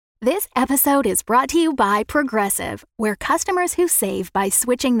This episode is brought to you by Progressive, where customers who save by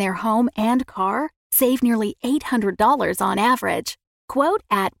switching their home and car save nearly $800 on average. Quote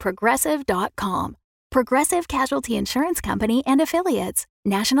at progressive.com. Progressive Casualty Insurance Company and Affiliates.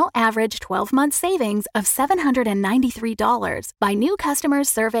 National average 12-month savings of $793 by new customers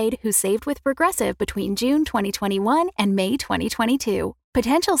surveyed who saved with Progressive between June 2021 and May 2022.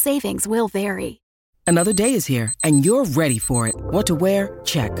 Potential savings will vary. Another day is here, and you're ready for it. What to wear?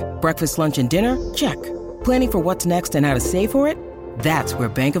 Check. Breakfast, lunch, and dinner? Check. Planning for what's next and how to save for it? That's where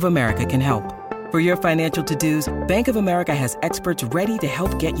Bank of America can help. For your financial to-dos, Bank of America has experts ready to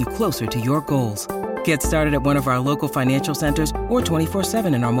help get you closer to your goals. Get started at one of our local financial centers or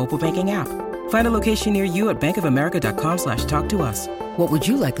 24/7 in our mobile banking app. Find a location near you at bankofamerica.com/talktous. What would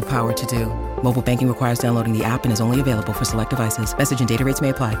you like the power to do? Mobile banking requires downloading the app and is only available for select devices. Message and data rates may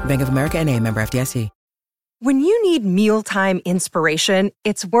apply. Bank of America N.A., member FDIC. When you need mealtime inspiration,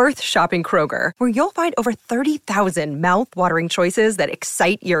 it's worth shopping Kroger, where you'll find over 30,000 mouth-watering choices that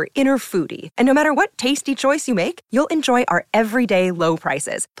excite your inner foodie. And no matter what tasty choice you make, you'll enjoy our everyday low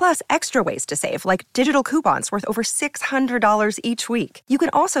prices, plus extra ways to save, like digital coupons worth over $600 each week. You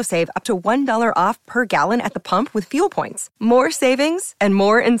can also save up to $1 off per gallon at the pump with fuel points. More savings and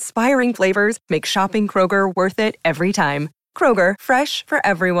more inspiring flavors make shopping Kroger worth it every time. Kroger, fresh for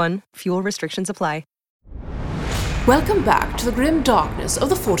everyone. Fuel restrictions apply. Welcome back to the grim darkness of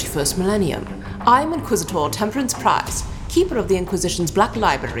the 41st millennium. I'm Inquisitor Temperance Price, keeper of the Inquisition's Black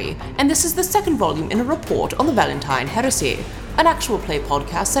Library, and this is the second volume in a report on the Valentine Heresy, an actual play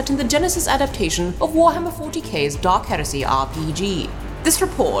podcast set in the Genesis adaptation of Warhammer 40k's Dark Heresy RPG. This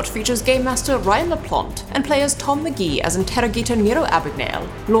report features Game Master Ryan LaPlante and players Tom McGee as Interrogator Nero Abagnale,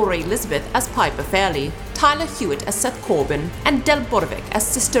 Laura Elizabeth as Piper Fairley, Tyler Hewitt as Seth Corbin, and Del Borovic as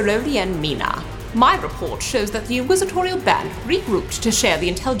Sister Lolianne Mina. My report shows that the Inquisitorial Band regrouped to share the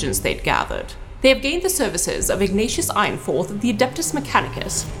intelligence they'd gathered. They have gained the services of Ignatius Ironforth of the Adeptus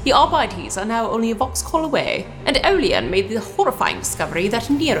Mechanicus. The Arbites are now only a vox call away, and Olean made the horrifying discovery that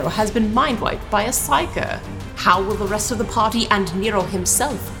Nero has been mind-wiped by a Psyker. How will the rest of the party and Nero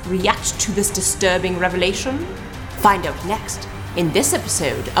himself react to this disturbing revelation? Find out next in this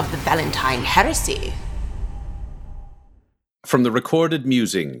episode of the Valentine Heresy. From the recorded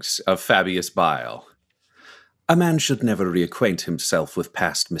musings of Fabius Bile. A man should never reacquaint himself with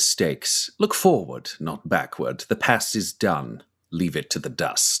past mistakes. Look forward, not backward. The past is done. Leave it to the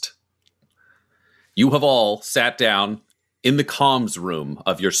dust. You have all sat down in the comms room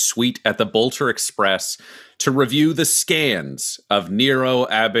of your suite at the Bolter Express to review the scans of Nero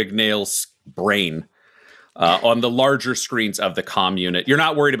Abagnale's brain on the larger screens of the comm unit. You're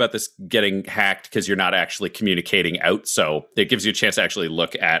not worried about this getting hacked because you're not actually communicating out, so it gives you a chance to actually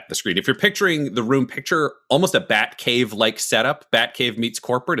look at the screen. If you're picturing the room, picture almost a Batcave-like setup. Batcave meets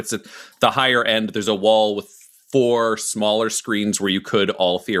corporate. It's at the higher end. There's a wall with 4 smaller screens where you could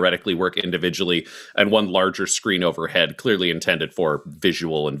all theoretically work individually, and one larger screen overhead, clearly intended for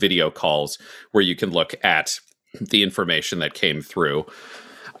visual and video calls, where you can look at the information that came through.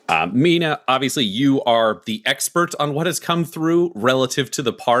 Mina, obviously you are the expert on what has come through relative to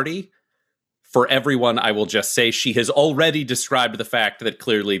the party. For everyone, I will just say she has already described the fact that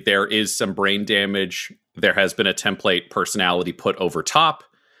clearly there is some brain damage. There has been a template personality put over top.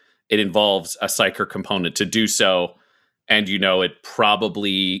 It involves a psyker component to do so. And you know it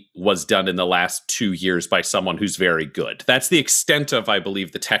probably was done in the last 2 years by someone who's very good. That's the extent of, I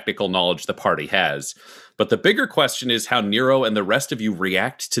believe, the technical knowledge the party has. But the bigger question is how Nero and the rest of you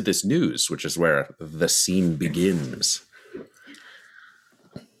react to this news, which is where the scene begins.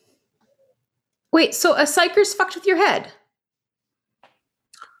 Wait, so a psyker's fucked with your head?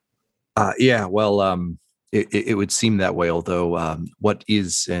 Yeah, well, it would seem that way, although what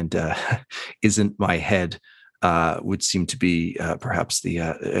is and isn't my head would seem to be perhaps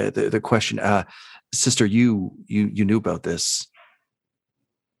the question. Sister, you knew about this.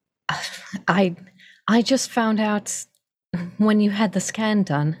 I just found out when you had the scan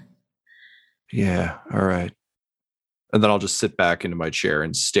done. Yeah, all right. And then I'll just sit back into my chair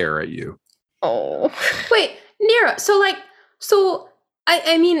and stare at you. Oh. Wait, Nero,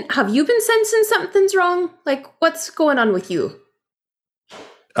 I mean, have you been sensing something's wrong? Like, what's going on with you?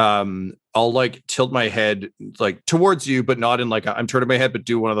 I'll like tilt my head like towards you, but not in like I'm turning my head, but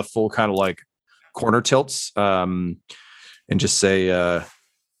do one of the full kind of like corner tilts, and just say,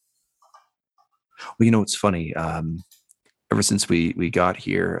 well, you know, it's funny. Ever since we got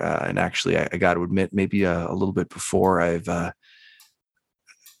here, and actually, I got to admit, maybe a little bit before, I've been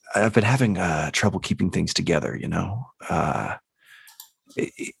having trouble keeping things together, you know.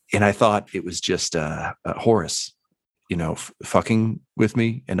 And I thought it was just Horus, fucking with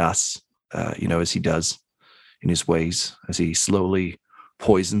me and us, as he does in his ways, as he slowly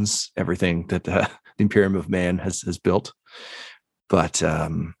poisons everything that the Imperium of Man has built. But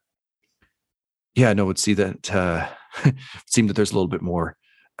it would see that it seemed that there's a little bit more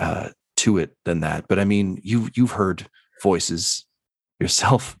to it than that. But I mean, you've heard voices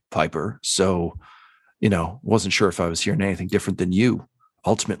yourself, Piper. So, wasn't sure if I was hearing anything different than you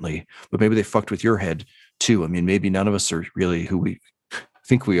ultimately, but maybe they fucked with your head too. I mean, maybe none of us are really who we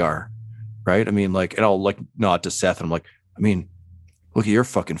think we are, right? I mean, and I'll nod to Seth and I'm like, I mean, look at your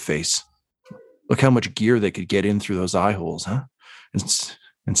fucking face. Look how much gear they could get in through those eye holes, huh?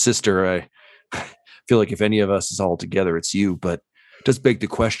 And sister, I feel like if any of us is all together, it's you. But it does beg the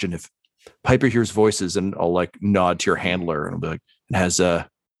question, if Piper hears voices, and I'll nod to your handler and I'll be like, and has a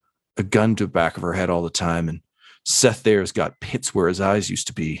gun to the back of her head all the time, and Seth there's got pits where his eyes used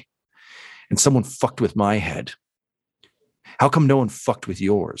to be, and someone fucked with my head. How come no one fucked with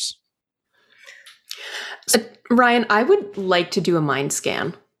yours? Ryan, I would like to do a mind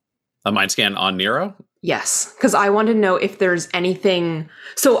scan. A mind scan on Nero? Yes, because I want to know if there's anything.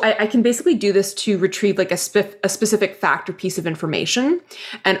 So I can basically do this to retrieve a specific fact or piece of information.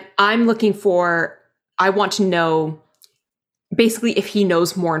 And I want to know basically if he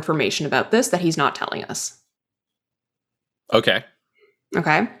knows more information about this that he's not telling us. Okay.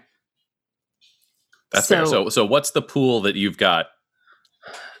 Okay. That's fair. So what's the pool that you've got?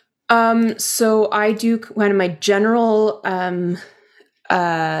 So I do kind of my general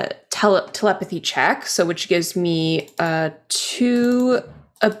telepathy check, so which gives me 2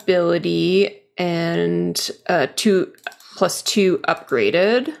 ability and 2 + 2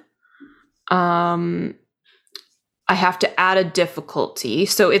 upgraded. I have to add a difficulty,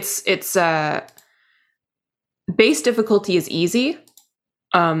 so it's base difficulty is easy,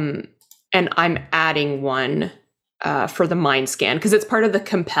 and I'm adding 1 for the mind scan because it's part of the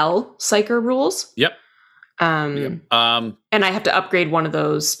compel psyker rules. Yep. And I have to upgrade one of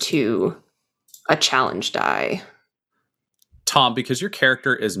those to a challenge die. Tom, because your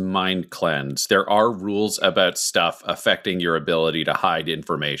character is mind cleansed, there are rules about stuff affecting your ability to hide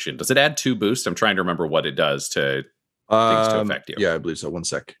information. Does it add 2 boosts? I'm trying to remember what it does to things to affect you. Yeah, I believe so. 1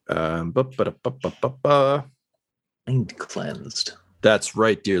 sec. Mind cleansed. That's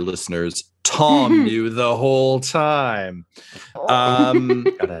right, dear listeners. Tom knew the whole time. Got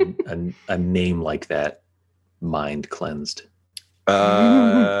a name like that. Mind cleansed.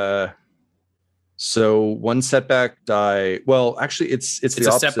 So 1 setback die. Well, actually, it's the a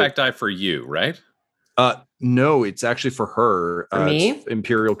opposite. setback die for you, right? No, it's actually for her. For me? It's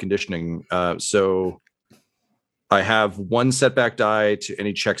Imperial conditioning. So I have 1 setback die to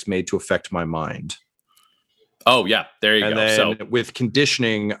any checks made to affect my mind. Oh yeah, there you and go. Then So with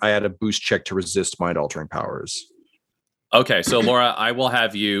conditioning, I had a boost check to resist mind altering powers. okay, so Laura, I will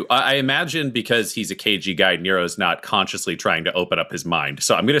have you. I imagine because he's a KG guy, Nero's not consciously trying to open up his mind.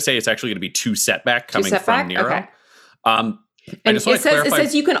 So I'm going to say it's actually going to be 2 setback coming from Nero. Okay. And it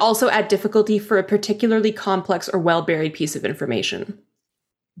says you can also add difficulty for a particularly complex or well-buried piece of information.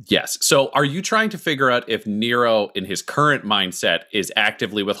 Yes. So are you trying to figure out if Nero, in his current mindset, is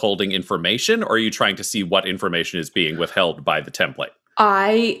actively withholding information, or are you trying to see what information is being withheld by the template?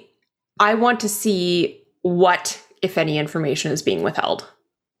 I want to see what, if any, information is being withheld.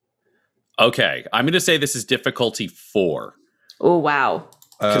 Okay. I'm going to say this is difficulty 4. Oh, wow.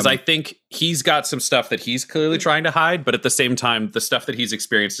 Because I think he's got some stuff that he's clearly trying to hide, but at the same time, the stuff that he's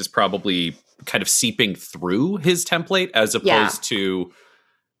experienced is probably kind of seeping through his template as opposed to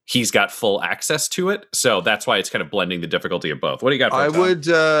he's got full access to it. So that's why it's kind of blending the difficulty of both. What do you got for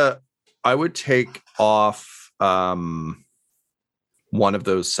I would take off one of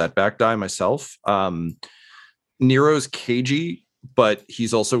those setback die myself. Nero's cagey, but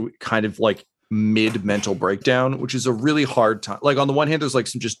he's also kind of mid mental breakdown, which is a really hard time. On the one hand, there's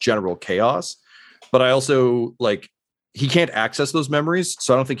some just general chaos, but I also he can't access those memories,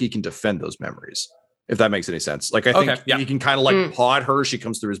 so I don't think he can defend those memories, if that makes any sense. I think he can kind of pod her, she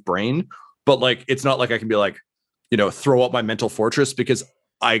comes through his brain, but it's not like I can be throw up my mental fortress, because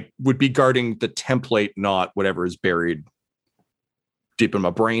I would be guarding the template, not whatever is buried deep in my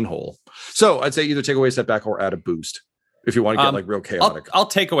brain hole. So I'd say either take away a setback or add a boost if you want to get real chaotic. I'll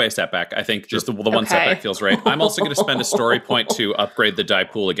take away a setback. I think just the one setback feels right. I'm also going to spend a story point to upgrade the die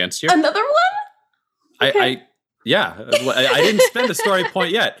pool against you. Another one? Okay. I didn't spend a story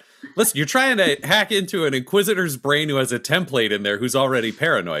point yet. Listen, you're trying to hack into an Inquisitor's brain who has a template in there who's already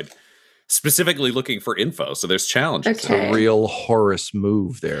paranoid, specifically looking for info. So there's challenges. Okay. A real Horus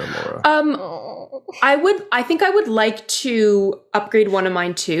move there, Laura. I think I would like to upgrade one of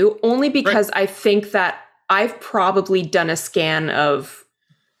mine too, only because I think that I've probably done a scan of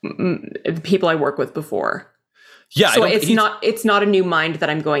the people I work with before. Yeah, so it's not a new mind that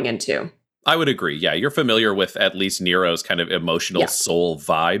I'm going into. I would agree. Yeah, you're familiar with at least Nero's kind of emotional soul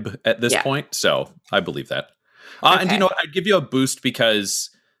vibe at this point, so I believe that. And you know what? I'd give you a boost because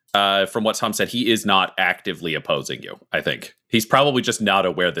from what Tom said, he is not actively opposing you, I think. He's probably just not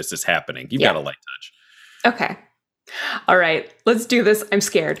aware this is happening. You've got a light touch. Okay. All right, let's do this. I'm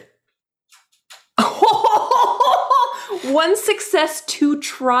scared. 1 success, 2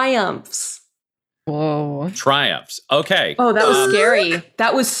 triumphs. Whoa. Triumphs. Okay. Oh, that was scary.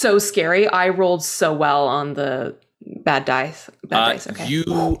 That was so scary. I rolled so well on the bad dice. Okay.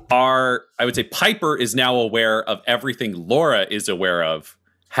 You are, I would say, Piper is now aware of everything Laura is aware of,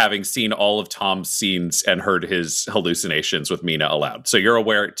 having seen all of Tom's scenes and heard his hallucinations with Mina aloud. So you're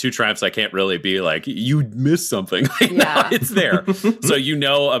aware, 2 triumphs, I can't really be like, you missed something. No, it's there. So you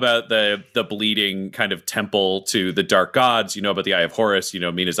know about the bleeding kind of temple to the dark gods. You know about the Eye of Horus. You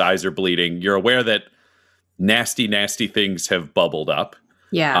know Mina's eyes are bleeding. You're aware that nasty, nasty things have bubbled up.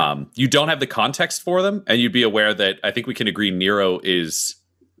 Yeah. You don't have the context for them, and you'd be aware that I think we can agree Nero is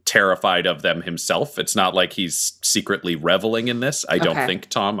terrified of them himself. It's not like he's secretly reveling in this. I don't think,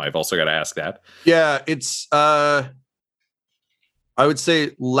 Tom. I've also got to ask that. Yeah, it's I would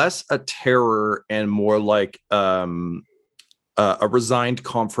say less a terror and more like a resigned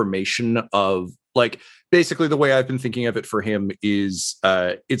confirmation of, like, basically the way I've been thinking of it for him is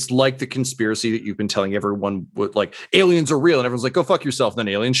it's like the conspiracy that you've been telling everyone, with, like, aliens are real, and everyone's like, go fuck yourself. And then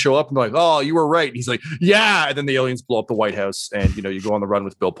aliens show up and they're like, oh, you were right. And he's like, yeah. And then the aliens blow up the White House and, you know, you go on the run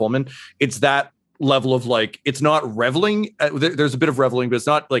with Bill Pullman. It's that level of, like, it's not reveling. There's a bit of reveling, but it's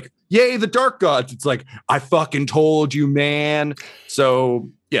not like, yay, the dark gods. It's like, I fucking told you, man. So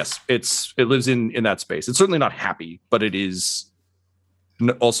yes, it lives in that space. It's certainly not happy, but it is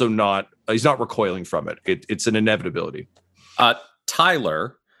also not, he's not recoiling from it. It's an inevitability.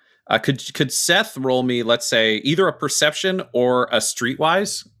 Tyler, could Seth roll me, let's say, either a perception or a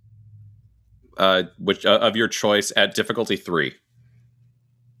streetwise, which of your choice, at difficulty 3?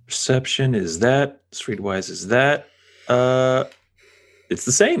 Perception is that. Streetwise is that. It's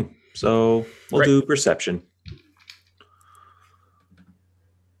the same. So we'll do perception.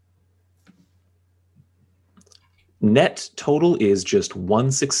 Net total is just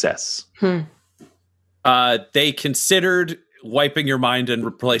 1 success. They considered wiping your mind and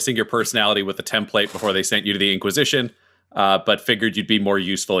replacing your personality with a template before they sent you to the Inquisition, but figured you'd be more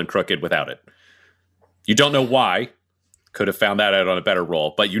useful and crooked without it. You don't know why. Could have found that out on a better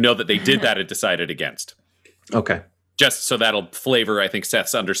roll, but you know that they did that and decided against. Okay. Just so that'll flavor, I think,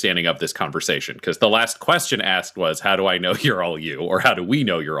 Seth's understanding of this conversation, because the last question asked was, how do I know you're all you? Or how do we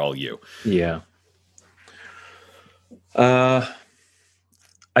know you're all you? Yeah.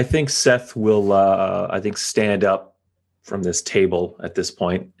 I think Seth will, stand up from this table at this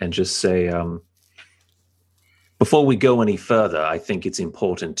point and just say, before we go any further, I think it's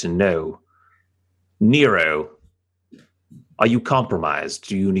important to know, Nero, are you compromised?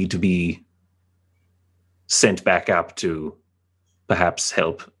 Do you need to be sent back up to perhaps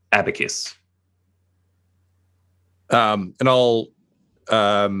help Abacus? And I'll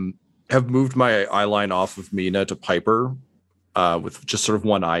have moved my eye line off of Mina to Piper, with just sort of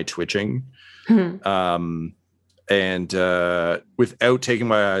one eye twitching. And without taking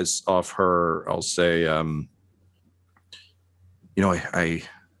my eyes off her, I'll say, I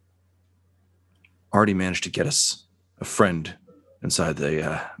already managed to get us a friend inside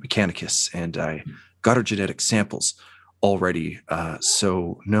the Mechanicus, and I got her genetic samples already.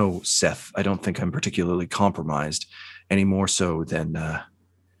 So no, Seth, I don't think I'm particularly compromised, any more so than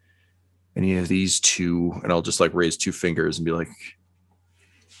any of these two. And I'll just, like, raise 2 fingers and be like,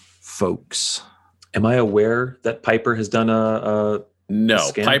 folks. Am I aware that Piper has done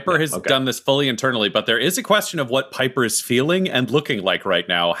No, Piper has done this fully internally, but there is a question of what Piper is feeling and looking like right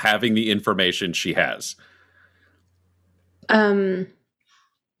now, having the information she has. I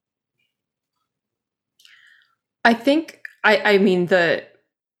think, I mean, the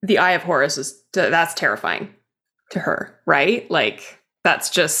Eye of Horus that's terrifying to her, right? Like, that's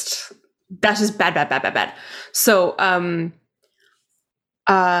just bad. So,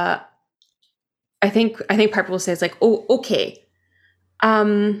 I think Piper will say, it's like, oh, okay.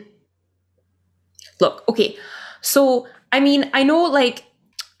 Look, okay. So, I mean, I know, like,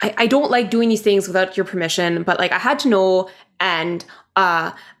 I don't like doing these things without your permission, but, like, I had to know, and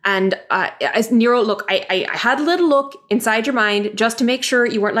as Nero, look, I had a little look inside your mind just to make sure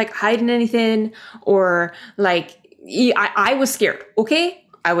you weren't, like, hiding anything, or, like, I was scared, okay?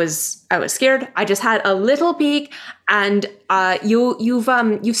 I was scared. I just had a little peek, and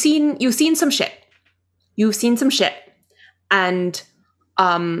you've seen some shit. you've seen some shit, and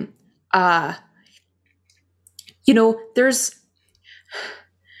there's.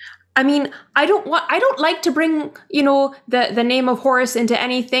 I mean, I don't like to bring, the name of Horus into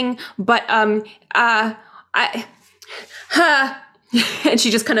anything, but and she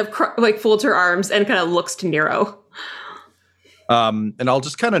just kind of folds her arms and kind of looks to Nero. And I'll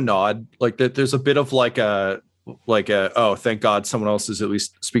just kind of nod, like that. There's a bit of like a oh, thank God someone else is at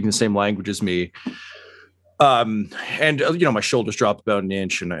least speaking the same language as me. And my shoulders drop about an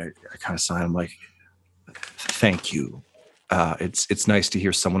inch, and I kind of sigh. I'm like, thank you. It's nice to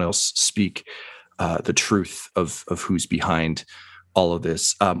hear someone else speak the truth of who's behind all of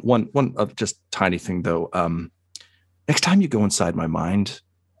this. One just tiny thing though. Next time you go inside my mind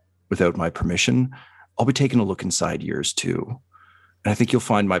without my permission, I'll be taking a look inside yours too, and I think you'll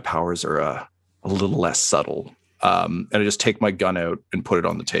find my powers are a little less subtle. And I just take my gun out and put it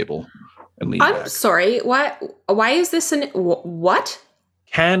on the table and lean back. I'm sorry. What? Why is this what?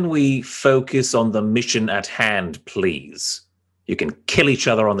 Can we focus on the mission at hand, please? You can kill each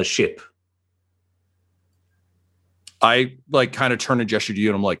other on the ship. I kind of turn and gesture to you,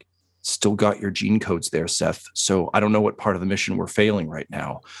 and I'm like, still got your gene codes there, Seth. So I don't know what part of the mission we're failing right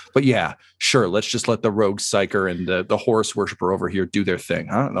now. But yeah, sure. Let's just let the rogue psyker and the Horus worshiper over here do their thing,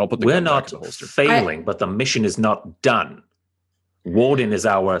 huh? And I'll put the gun back in the holster. We're not failing, but the mission is not done. Warden is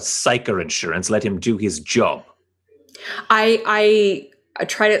our psyker insurance. Let him do his job. I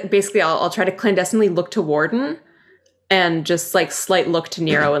try to basically I'll try to clandestinely look to Warden and just slight look to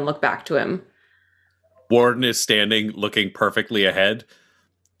Nero and look back to him. Warden is standing looking perfectly ahead.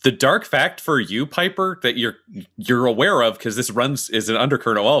 The dark fact for you, Piper, that you're aware of, because this is an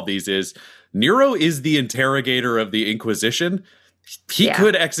undercurrent of all of these, is Nero is the interrogator of the Inquisition. He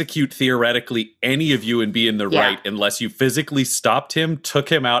could execute theoretically any of you and be in the right unless you physically stopped him, took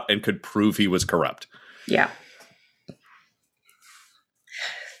him out, and could prove he was corrupt. Yeah.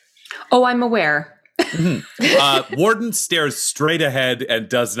 Oh, I'm aware. Warden stares straight ahead and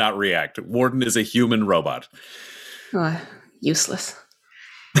does not react. Warden is a human robot. Useless.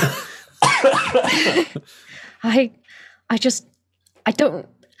 I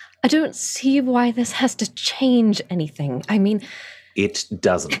don't see why this has to change anything. I mean, it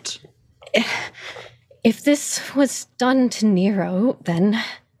doesn't. If this was done to Nero, then,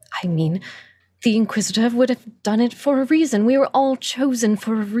 I mean, the Inquisitor would have done it for a reason. We were all chosen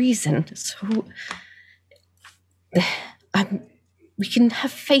for a reason. So, we can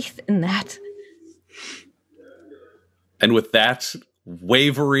have faith in that. And with that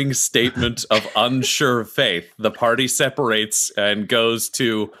wavering statement of unsure faith, the party separates and goes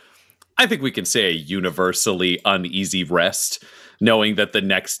to, I think we can say, a universally uneasy rest, knowing that the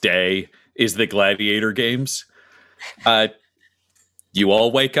next day is the Gladiator Games. You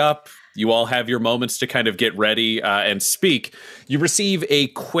all wake up. You all have your moments to kind of get ready and speak. You receive a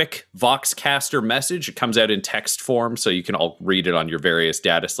quick Voxcaster message. It comes out in text form, so you can all read it on your various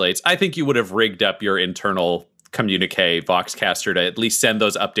data slates. I think you would have rigged up your internal communique Voxcaster to at least send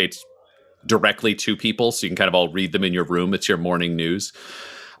those updates directly to people, so you can kind of all read them in your room. It's your morning news.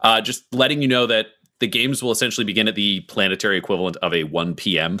 Just letting you know that the games will essentially begin at the planetary equivalent of a 1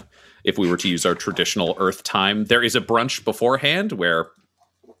 p.m. if we were to use our traditional Earth time. There is a brunch beforehand where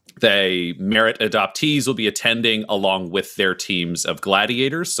the merit adoptees will be attending along with their teams of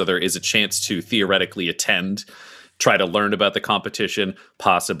gladiators. So there is a chance to theoretically attend, try to learn about the competition,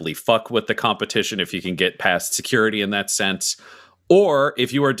 possibly fuck with the competition if you can get past security in that sense. Or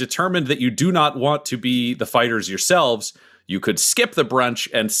if you are determined that you do not want to be the fighters yourselves, you could skip the brunch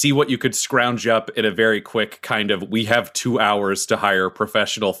and see what you could scrounge up in a very quick kind of, we have 2 hours to hire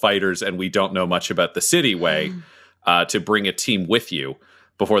professional fighters and we don't know much about the city way to bring a team with you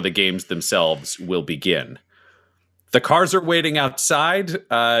before the games themselves will begin. The cars are waiting outside.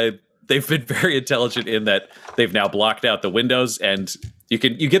 They've been very intelligent in that they've now blocked out the windows, and you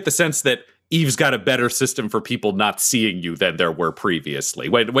get the sense that Eve's got a better system for people not seeing you than there were previously.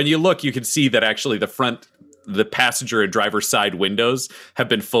 When you look, you can see that actually the passenger and driver side windows have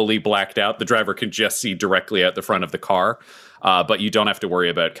been fully blacked out. The driver can just see directly out the front of the car, but you don't have to worry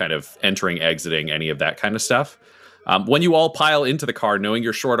about kind of entering, exiting, any of that kind of stuff. When you all pile into the car, knowing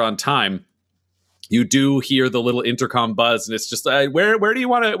you're short on time, you do hear the little intercom buzz, and it's just where do you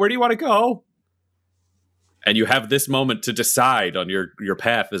want to go? And you have this moment to decide on your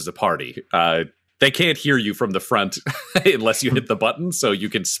path as a party. They can't hear you from the front unless you hit the button, so you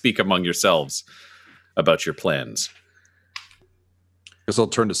can speak among yourselves about your plans. I guess I'll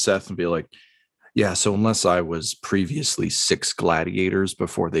turn to Seth and be like, yeah, so unless I was previously 6 gladiators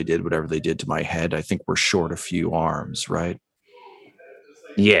before they did whatever they did to my head, I think we're short a few arms, right?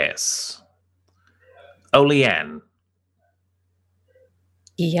 Yes. Oleanne,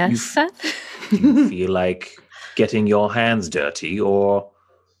 Yes, Seth? do you feel like getting your hands dirty, or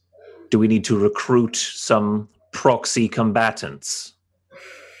do we need to recruit some proxy combatants?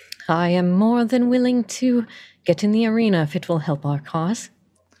 I am more than willing to get in the arena if it will help our cause.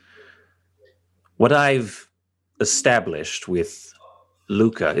 What I've established with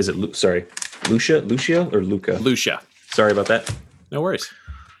Luca, is it Lucia or Luca? Lucia. Sorry about that. No worries.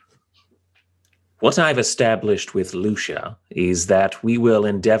 What I've established with Lucia is that we will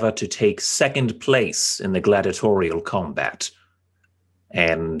endeavor to take second place in the gladiatorial combat,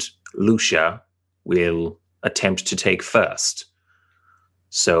 and Lucia will attempt to take first.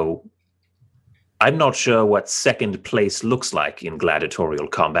 So I'm not sure what second place looks like in gladiatorial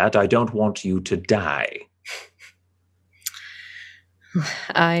combat. I don't want you to die.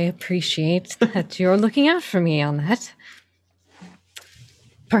 I appreciate that you're looking out for me on that.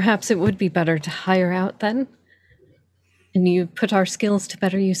 Perhaps it would be better to hire out then? And you put our skills to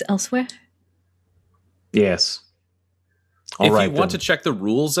better use elsewhere? Yes. If you want to check the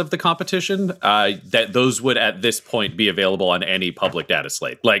rules of the competition, that those would at this point be available on any public data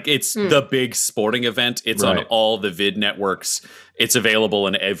slate. Like, it's the big sporting event. It's on all the vid networks. It's available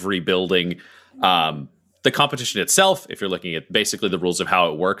in every building. The competition itself, if you're looking at basically the rules of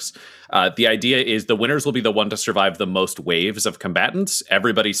how it works, the idea is the winners will be the one to survive the most waves of combatants.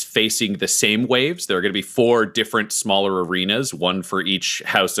 Everybody's facing the same waves. There are going to be 4 different smaller arenas, one for each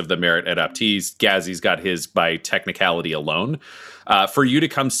house of the merit adoptees. Gazzy's got his by technicality alone. For you to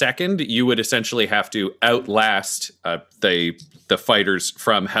come second, you would essentially have to outlast the fighters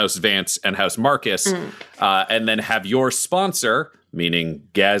from House Vance and House Marcus, and then have your sponsor, meaning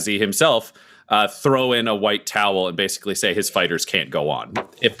Gazzy himself, throw in a white towel and basically say his fighters can't go on.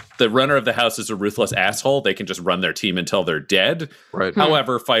 If the runner of the house is a ruthless asshole, they can just run their team until they're dead. Right.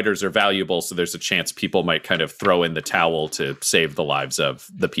 However, fighters are valuable, so there's a chance people might kind of throw in the towel to save the lives of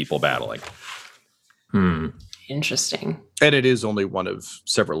the people battling. Interesting. And it is only one of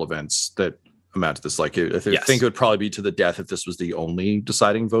several events that amount to this. Like, I think it would probably be to the death if this was the only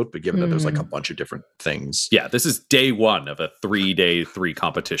deciding vote, but given that there's like a bunch of different things. Yeah, this is day 1 of a 3-day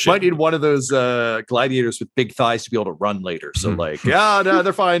competition. Might need one of those gladiators with big thighs to be able to run later. So like, no,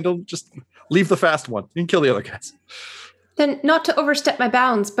 they're fine. Don't just leave the fast one. You can kill the other guys. Then, not to overstep my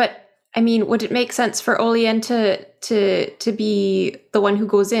bounds, but I mean, would it make sense for Oleanne to be the one who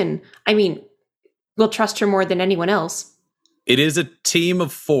goes in? I mean, we'll trust her more than anyone else. It is a team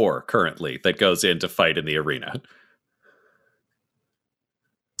of 4 currently that goes in to fight in the arena.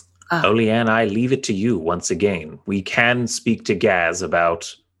 Oleanne, I leave it to you once again. We can speak to Gaz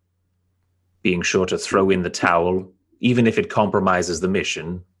about being sure to throw in the towel, even if it compromises the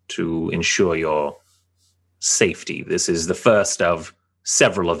mission, to ensure your safety. This is the first of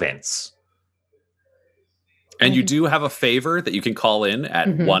several events. And you do have a favor that you can call in at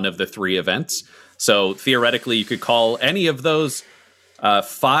one of the 3 events. So theoretically, you could call any of those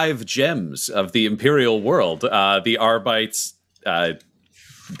 5 gems of the Imperial world, the Arbites, the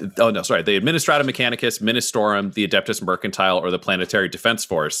Administrata Mechanicus, Ministorum, the Adeptus Mercantile, or the Planetary Defense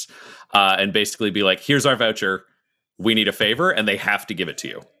Force, and basically be like, here's our voucher, we need a favor, and they have to give it to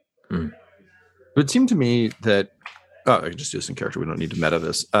you. It would seem to me that, I can just do this in character, we don't need to meta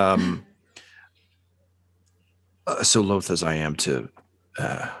this. So loath as I am to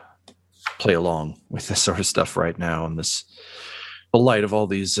play along with this sort of stuff right now in the light of all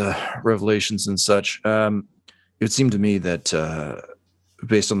these revelations and such, it would seem to me that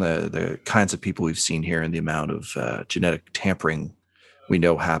based on the kinds of people we've seen here and the amount of genetic tampering we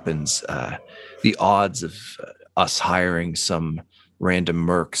know happens, the odds of us hiring some random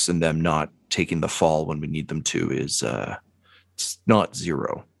mercs and them not taking the fall when we need them to is it's not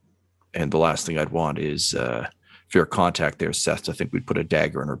 0. And the last thing I'd want is if you're a contact there, Seth, I think we'd put a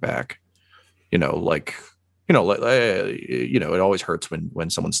dagger in her back. It always hurts when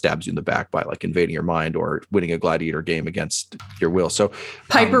someone stabs you in the back by like invading your mind or winning a gladiator game against your will. So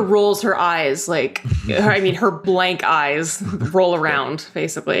Piper rolls her eyes, her blank eyes roll around,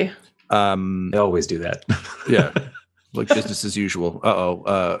 basically. They always do that. Yeah. Like business as usual.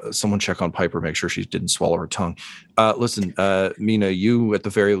 Someone check on Piper, make sure she didn't swallow her tongue. Listen, Mina, you at the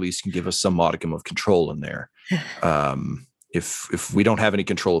very least can give us some modicum of control in there. If we don't have any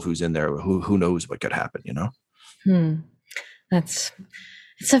control of who's in there, who knows what could happen, It's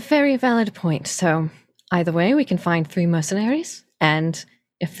a very valid point. So either way, we can find 3 mercenaries, and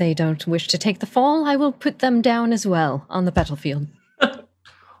if they don't wish to take the fall, I will put them down as well on the battlefield.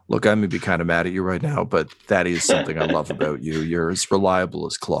 Look, I may be kind of mad at you right now, but that is something I love about you. You're as reliable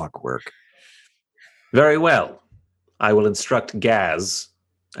as clockwork. Very well. I will instruct Gaz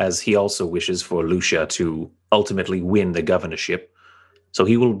as he also wishes for Lucia to ultimately win the governorship. So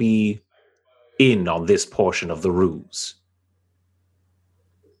he will be in on this portion of the ruse.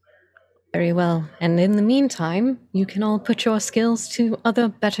 Very well. And in the meantime, you can all put your skills to other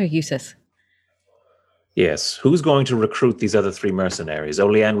better uses. Yes. Who's going to recruit these other 3 mercenaries?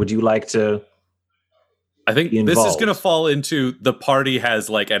 Olean, would you like to? I think this is going to fall into the party has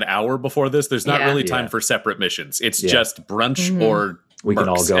like an hour before this. There's not really time for separate missions. It's just brunch or we can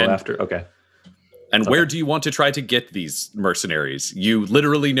all mercs. go after. Okay. And where do you want to try to get these mercenaries? You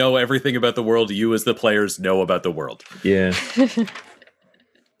literally know everything about the world. You as the players know about the world. Yeah.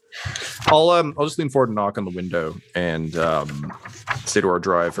 I'll just lean forward and knock on the window and say to our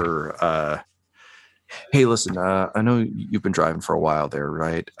driver, hey, listen, I know you've been driving for a while there,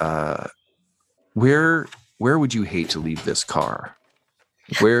 right? Where would you hate to leave this car?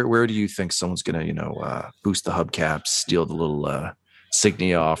 Where do you think someone's gonna, boost the hubcaps, steal the little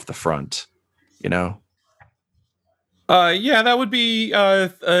Signia off the front, Yeah, that would be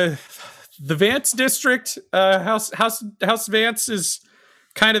the Vance district. House Vance is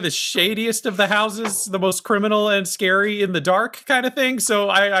kind of the shadiest of the houses, the most criminal and scary in the dark kind of thing. So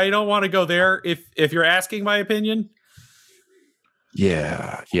I don't want to go there if you're asking my opinion.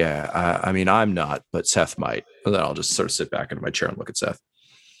 Yeah. I mean, I'm not, but Seth might. And then I'll just sort of sit back into my chair and look at Seth.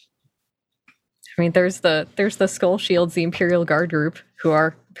 I mean, there's the Skull Shields, the Imperial Guard group, who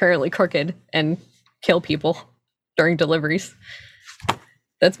are apparently crooked and kill people during deliveries.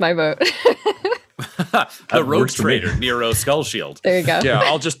 That's my vote. The rogue trader, Nero Skull Shield. There you go. Yeah,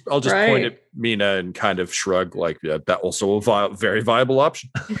 I'll just point at Mina and kind of shrug like, yeah, that also a very viable option.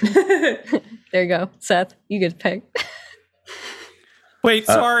 There you go. Seth, you get to pick. Wait,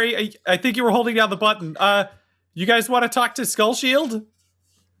 sorry. I think you were holding down the button. You guys want to talk to Skull Shield?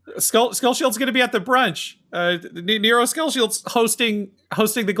 Skull Shield's going to be at the brunch. Nero Skull Shield's hosting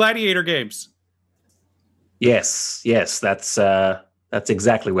the Gladiator games. Yes, that's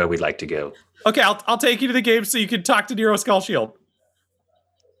exactly where we'd like to go. Okay, I'll take you to the game so you can talk to Nero Skull Shield.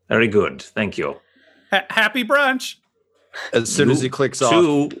 Very good, thank you. Happy brunch. As soon as he clicks off,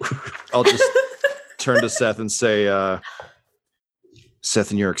 I'll just turn to Seth and say,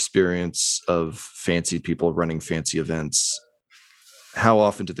 Seth, in your experience of fancy people running fancy events, how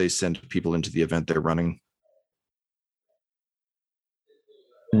often do they send people into the event they're running?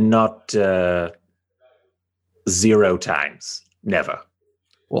 Not 0 times. Never.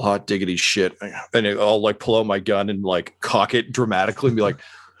 Well, hot diggity shit. And I'll like pull out my gun and like cock it dramatically and be like,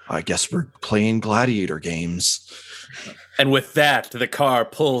 I guess we're playing gladiator games. And with that, the car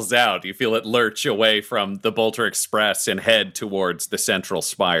pulls out. You feel it lurch away from the Bolter Express and head towards the central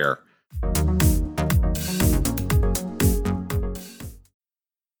spire.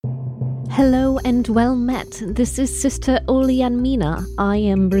 Hello and well met. This is Sister Olean Mina. I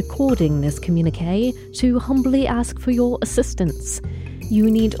am recording this communique to humbly ask for your assistance. You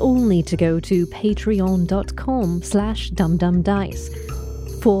need only to go to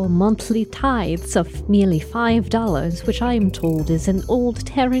patreon.com/dumdumdice. For monthly tithes of merely $5, which I am told is an old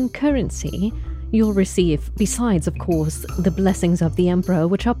Terran currency, you'll receive, besides of course the blessings of the Emperor,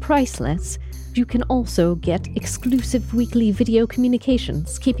 which are priceless, you can also get exclusive weekly video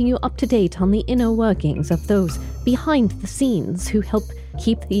communications, keeping you up to date on the inner workings of those behind the scenes who help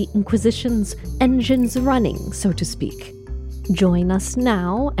keep the Inquisition's engines running, so to speak. Join us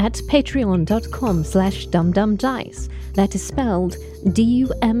now at patreon.com/dumdumdice. That is spelled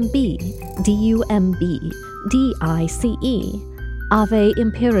DUMBDICE. Ave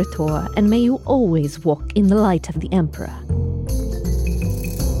Imperator, and may you always walk in the light of the Emperor.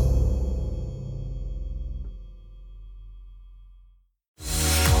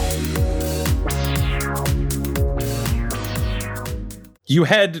 You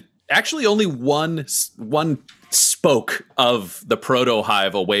had actually only one spoke of the proto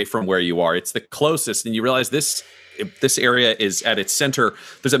hive away from where you are. It's the closest, and you realize this area is at its center.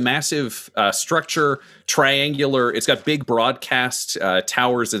 There's a massive structure, triangular. It's got big broadcast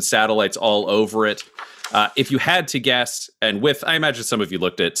towers and satellites all over it. If you had to guess, and I imagine some of you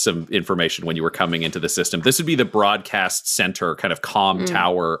looked at some information when you were coming into the system, this would be the broadcast center, kind of comm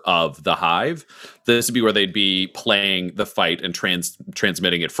tower of the hive. This would be where they'd be playing the fight and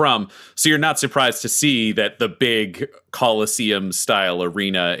transmitting it from. So you're not surprised to see that the big Colosseum-style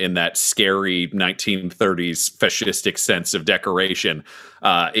arena in that scary 1930s fascistic sense of decoration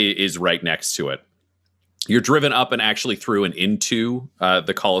is right next to it. You're driven up and actually through and into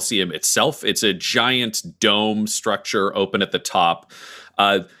the Colosseum itself. It's a giant dome structure open at the top.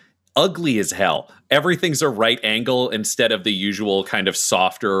 ugly as hell. Everything's a right angle instead of the usual kind of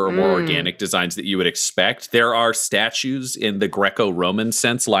softer or more organic designs that you would expect. There are statues in the Greco-Roman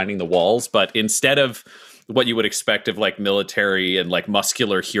sense lining the walls, but instead of what you would expect of like military and like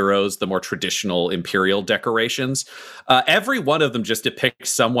muscular heroes, the more traditional imperial decorations, every one of them just depicts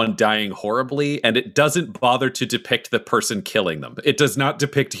someone dying horribly, and it doesn't bother to depict the person killing them. It does not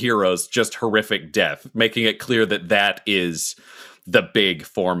depict heroes, just horrific death, making it clear that that is the big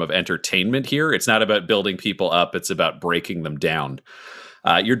form of entertainment here. It's not about building people up, it's about breaking them down.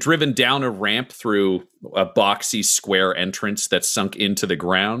 You're driven down a ramp through a boxy square entrance that's sunk into the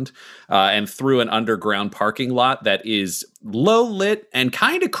ground, and through an underground parking lot that is low lit and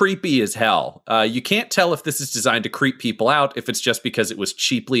kind of creepy as hell. You can't tell if this is designed to creep people out, if it's just because it was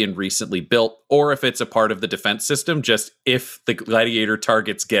cheaply and recently built, or if it's a part of the defense system. Just if the gladiator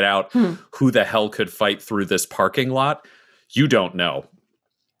targets get out, who the hell could fight through this parking lot? You don't know.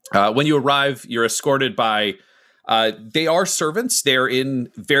 When you arrive, you're escorted by they are servants. They're in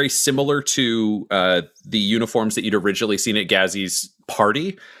very similar to the uniforms that you'd originally seen at Gazzy's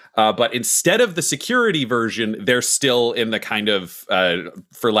party. But instead of the security version, they're still in the kind of,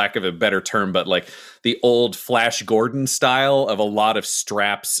 for lack of a better term, but like the old Flash Gordon style of a lot of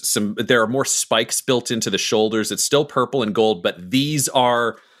straps. There are more spikes built into the shoulders. It's still purple and gold, but these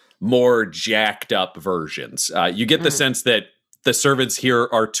are more jacked up versions. You get the sense that the servants here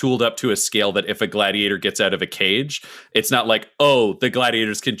are tooled up to a scale that if a gladiator gets out of a cage, it's not like, oh, the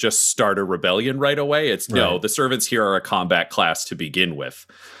gladiators can just start a rebellion right away. It's no, the servants here are a combat class to begin with.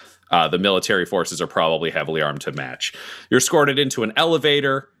 The military forces are probably heavily armed to match. You're escorted into an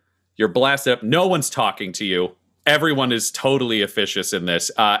elevator. You're blasted up. No one's talking to you. Everyone is totally officious in this.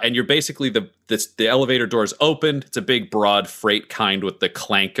 And you're basically, the elevator doors open. It's a big, broad freight kind with the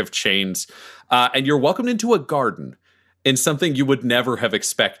clank of chains. And you're welcomed into a garden in something you would never have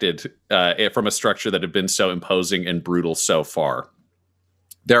expected from a structure that had been so imposing and brutal so far.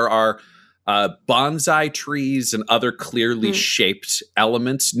 There are bonsai trees and other clearly shaped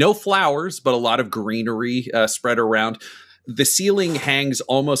elements. No flowers, but a lot of greenery spread around. The ceiling hangs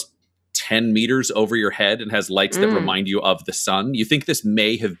almost 10 meters over your head and has lights that remind you of the sun. You think this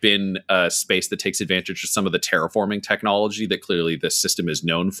may have been a space that takes advantage of some of the terraforming technology that clearly this system is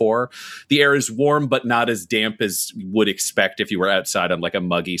known for. The air is warm, but not as damp as you would expect if you were outside on like a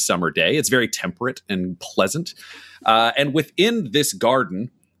muggy summer day. It's very temperate and pleasant. And within this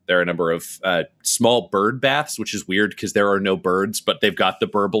garden, there are a number of small bird baths, which is weird because there are no birds, but they've got the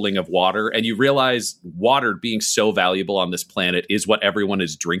burbling of water. And you realize water being so valuable on this planet is what everyone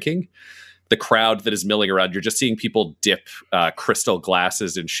is drinking. The crowd that is milling around, you're just seeing people dip crystal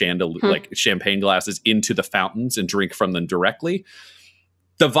glasses and like champagne glasses into the fountains and drink from them directly.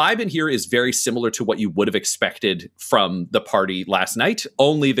 The vibe in here is very similar to what you would have expected from the party last night,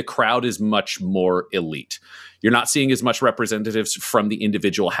 only the crowd is much more elite. You're not seeing as much representatives from the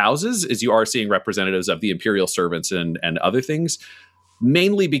individual houses as you are seeing representatives of the imperial servants and other things,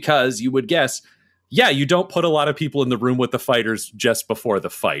 mainly because you would guess, yeah, you don't put a lot of people in the room with the fighters just before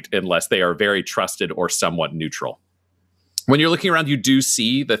the fight unless they are very trusted or somewhat neutral. When you're looking around, you do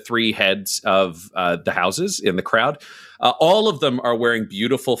see the three heads of the houses in the crowd. All of them are wearing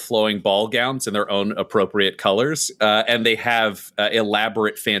beautiful flowing ball gowns in their own appropriate colors. And they have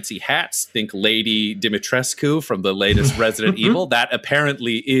elaborate fancy hats. Think Lady Dimitrescu from the latest Resident Evil. That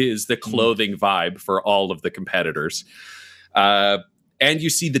apparently is the clothing vibe for all of the competitors. And you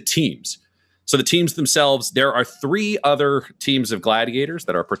see the teams. So the teams themselves, there are 3 other teams of gladiators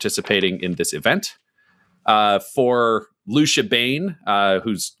that are participating in this event. For Lucia Bane,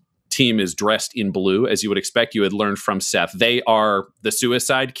 whose team is dressed in blue, as you would expect, you had learned from Seth. They are the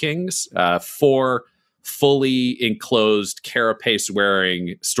Suicide Kings, 4 fully enclosed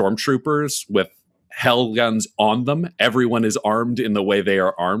carapace-wearing stormtroopers with hell guns on them. Everyone is armed in the way they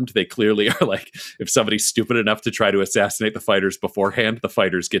are armed. They clearly are like, if somebody's stupid enough to try to assassinate the fighters beforehand, the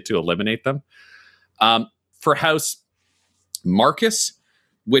fighters get to eliminate them. For House Marcus,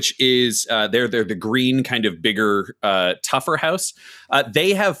 which is they're the green kind of bigger, tougher house.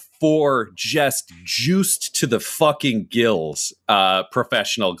 They have 4 just juiced to the fucking gills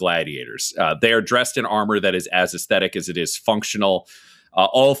professional gladiators. They are dressed in armor that is as aesthetic as it is functional.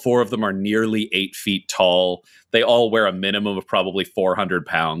 All 4 of them are nearly 8 feet tall. They all wear a minimum of probably 400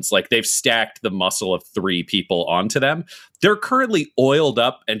 pounds. Like, they've stacked the muscle of 3 people onto them. They're currently oiled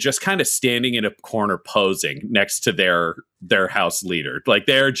up and just kind of standing in a corner posing next to their house leader. Like,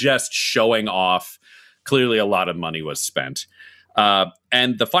 they're just showing off. Clearly a lot of money was spent.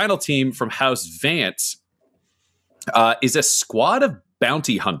 And the final team from House Vance is a squad of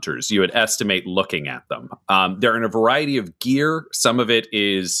bounty hunters, you would estimate, looking at them. They're in a variety of gear. Some of it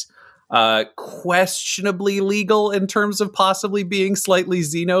is questionably legal in terms of possibly being slightly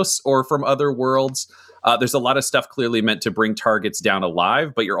Xenos or from other worlds. There's a lot of stuff clearly meant to bring targets down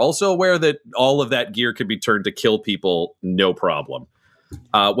alive, but you're also aware that all of that gear could be turned to kill people, no problem.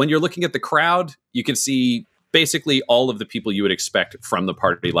 When you're looking at the crowd, you can see basically all of the people you would expect from the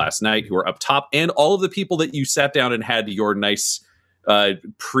party last night who are up top, and all of the people that you sat down and had your nice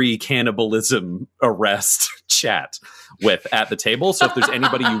pre-cannibalism arrest chat with at the table. So if there's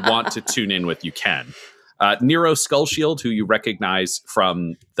anybody you want to tune in with, you can. Nero Skullshield, who you recognize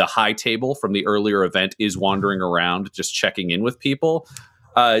from the high table from the earlier event, is wandering around just checking in with people.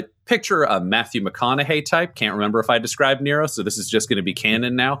 Picture a Matthew McConaughey type. Can't remember if I described Nero, so this is just going to be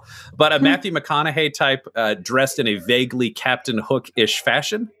canon now. But a Matthew McConaughey type dressed in a vaguely Captain Hook-ish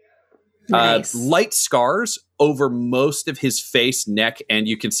fashion. Nice. Light scars over most of his face, neck, and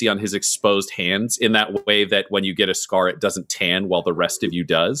you can see on his exposed hands in that way that when you get a scar, it doesn't tan while the rest of you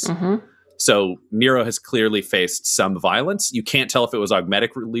does. Mm-hmm. So Nero has clearly faced some violence. You can't tell if it was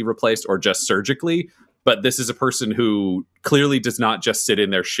augmetically replaced or just surgically, but this is a person who clearly does not just sit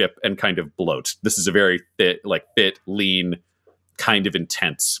in their ship and kind of bloat. This is a very fit, lean, kind of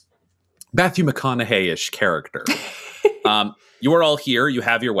intense Matthew McConaughey-ish character. You are all here. You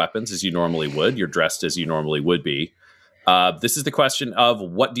have your weapons as you normally would. You're dressed as you normally would be. This is the question of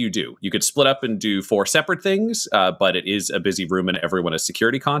what do you do? You could split up and do 4 separate things, but it is a busy room and everyone is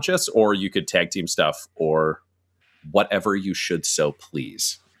security conscious, or you could tag team stuff or whatever you should so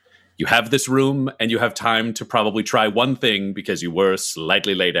please. You have this room and you have time to probably try one thing because you were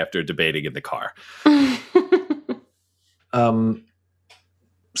slightly late after debating in the car.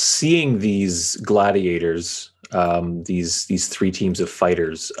 Seeing these gladiators, these 3 teams of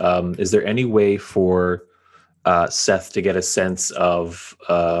fighters, is there any way for Seth to get a sense of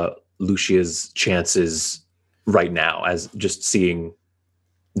Lucia's chances right now, as just seeing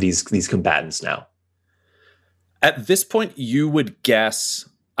these combatants now? At this point, you would guess.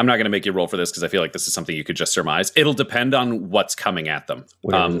 I'm not going to make you roll for this because I feel like this is something you could just surmise. It'll depend on what's coming at them.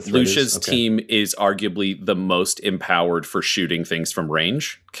 Lucia's team is arguably the most empowered for shooting things from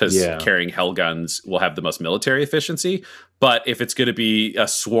range because carrying hell guns will have the most military efficiency. But if it's going to be a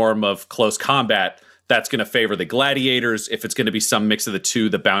swarm of close combat, that's going to favor the gladiators. If it's going to be some mix of the two,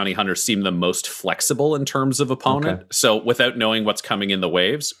 the bounty hunters seem the most flexible in terms of opponent. Okay. So without knowing what's coming in the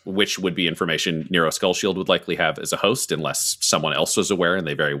waves, which would be information Nero Skullshield would likely have as a host, unless someone else was aware, and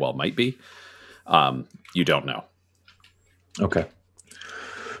they very well might be, you don't know. Okay.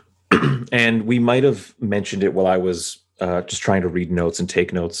 And we might have mentioned it while I was just trying to read notes and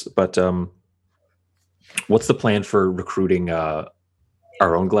take notes, but what's the plan for recruiting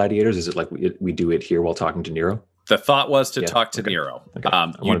our own gladiators? Is it like we do it here while talking to Nero? The thought was to talk to Nero. Okay.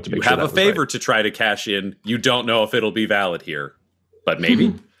 You have a favor to try to cash in. You don't know if it'll be valid here, but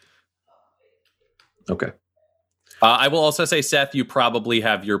maybe. Okay. I will also say, Seth, you probably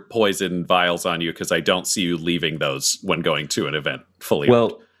have your poison vials on you because I don't see you leaving those when going to an event fully.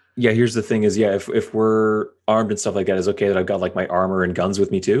 Well, yeah, here's the thing is, if we're armed and stuff like that, is it okay that I've got like my armor and guns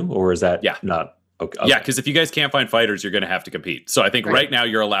with me too? Or is that not... Okay. Yeah, because if you guys can't find fighters, you're going to have to compete. So I think right now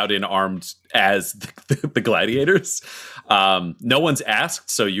you're allowed in armed as the gladiators. No one's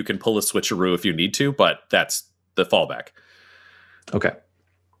asked, so you can pull a switcheroo if you need to, but that's the fallback. Okay.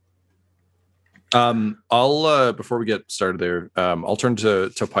 I'll before we get started there, I'll turn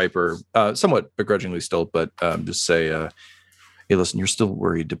to Piper, somewhat begrudgingly still, but just say, hey, listen, you're still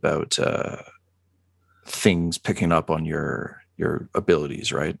worried about things picking up on your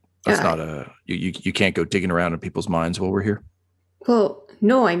abilities, right? That's not you can't go digging around in people's minds while we're here. Well,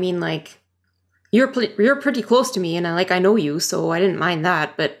 no, I mean, like, you're pretty close to me, and I know you, so I didn't mind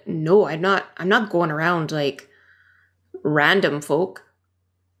that. But no, I'm not going around like random folk.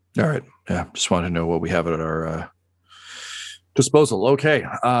 All right, yeah, just wanted to know what we have at our disposal. Okay,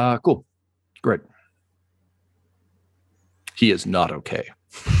 cool, great. He is not okay.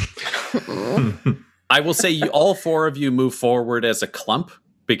 I will say all 4 of you move forward as a clump.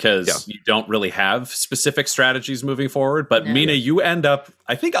 Because you don't really have specific strategies moving forward. But Mina, you end up,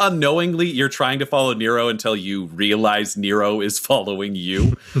 I think unknowingly, you're trying to follow Nero until you realize Nero is following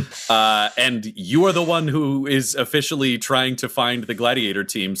you. And you are the one who is officially trying to find the gladiator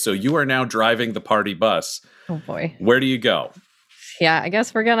team. So you are now driving the party bus. Oh, boy. Where do you go? Yeah, I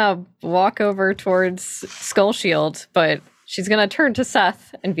guess we're going to walk over towards Skullshield, but she's going to turn to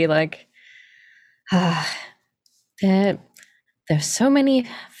Seth and be like, there's so many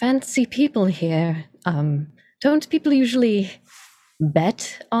fancy people here. Don't people usually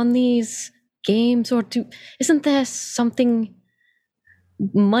bet on these games, or isn't there something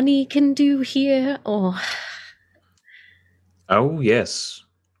money can do here? Or oh yes,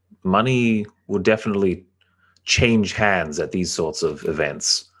 money will definitely change hands at these sorts of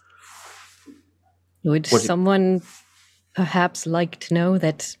events. Would someone perhaps like to know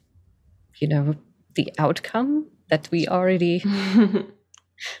that, the outcome that we already...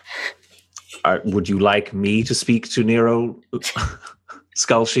 Would you like me to speak to Nero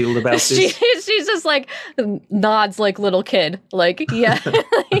Skullshield about this? She's just like nods like little kid. Like, yeah,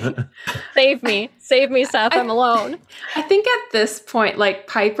 save me, Seth, I'm alone. I think at this point, like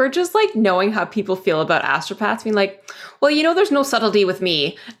Piper just like knowing how people feel about astropaths, being like, well, there's no subtlety with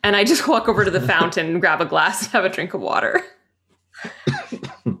me. And I just walk over to the fountain and grab a glass and have a drink of water.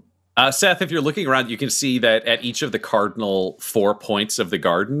 Seth, if you're looking around, you can see that at each of the cardinal 4 points of the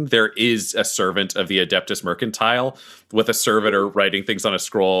garden, there is a servant of the Adeptus Mercantile with a servitor writing things on a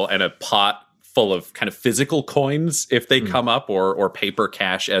scroll and a pot full of kind of physical coins if they come up, or paper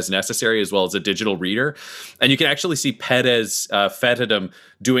cash as necessary, as well as a digital reader. And you can actually see Perez Fetidum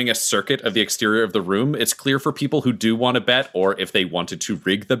doing a circuit of the exterior of the room. It's clear for people who do want to bet, or if they wanted to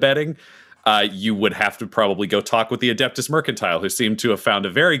rig the betting, you would have to probably go talk with the Adeptus Mercantile, who seem to have found a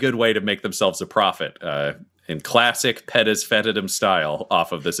very good way to make themselves a profit in classic Perez Fetidum style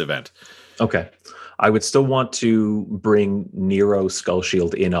off of this event. Okay. I would still want to bring Nero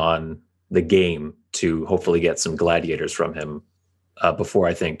Skullshield in on the game to hopefully get some gladiators from him before,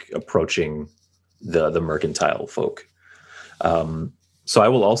 I think, approaching the mercantile folk. So I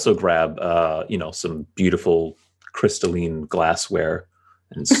will also grab, some beautiful crystalline glassware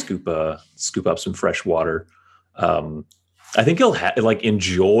and scoop up some fresh water. I think he'll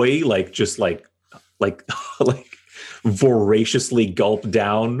enjoy just voraciously gulp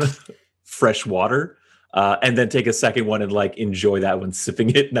down fresh water, and then take a second one and enjoy that one,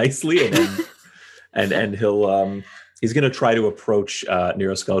 sipping it nicely, and then and he'll he's gonna try to approach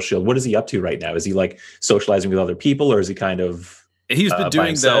Nero Skullshield. What is he up to right now? Is he socializing with other people, or is he kind of he's been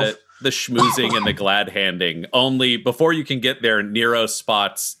doing the schmoozing and the glad handing? Only before you can get there, Nero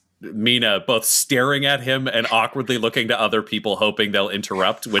spots Mina both staring at him and awkwardly looking to other people, hoping they'll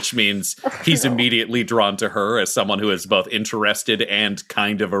interrupt, which means he's immediately drawn to her as someone who is both interested and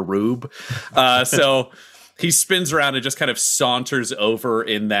kind of a rube. So he spins around and just kind of saunters over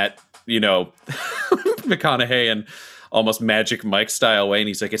in that, McConaughey and almost Magic Mike style way, and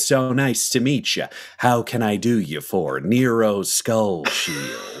he's like, "It's so nice to meet you. How can I do you for Nero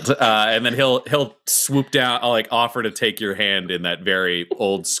Skullshield?" And then he'll swoop down, offer to take your hand in that very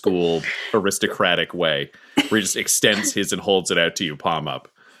old school aristocratic way, where he just extends his and holds it out to you, palm up.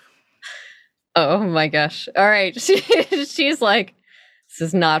 Oh my gosh! All right, she's like, this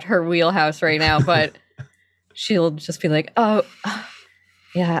is not her wheelhouse right now, but she'll just be like, "Oh,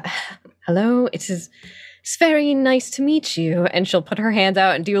 yeah, hello, it's very nice to meet you." And she'll put her hands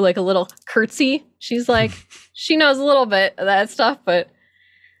out and do a little curtsy. She's like, she knows a little bit of that stuff, but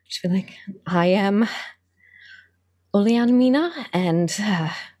she'll be like, "I am Oleana Mina, and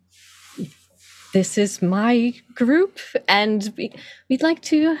this is my group, and we'd like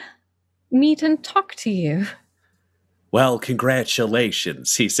to meet and talk to you." "Well,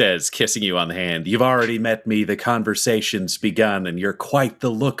 congratulations," he says, kissing you on the hand. "You've already met me, the conversation's begun, and you're quite the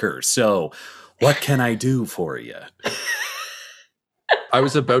looker, so what can I do for you?" I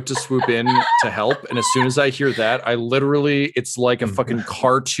was about to swoop in to help, and as soon as I hear that, it's like a fucking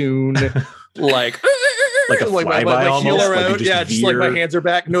cartoon, like a flyby my heel almost, around, just like my hands are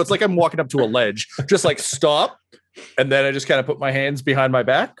back. No, it's like I'm walking up to a ledge, just stop, and then I just kind of put my hands behind my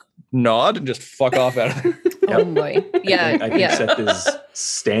back, nod, and just fuck off out of there. Oh boy, yeah, I think Seth is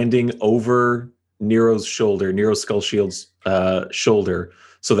standing over Nero Skullshield's shoulder,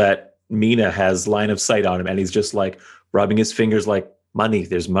 so that Mina has line of sight on him, and he's just rubbing his fingers money.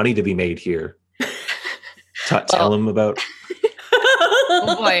 There's money to be made here. Tell him about.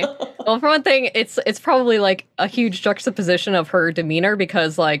 Oh boy. Well, for one thing, it's probably a huge juxtaposition of her demeanor,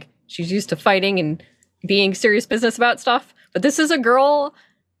 because she's used to fighting and being serious business about stuff. But this is a girl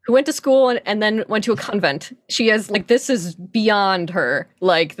who went to school and then went to a convent. She has this is beyond her.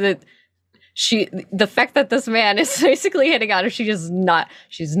 The fact that this man is basically hitting on her, she's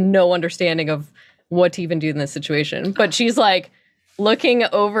no understanding of what to even do in this situation. But she's looking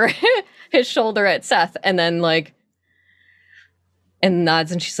over his shoulder at Seth, and then and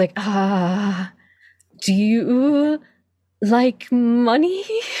nods, and she's like, "Do you like money?"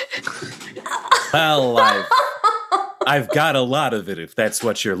 "Well, I've got a lot of it, if that's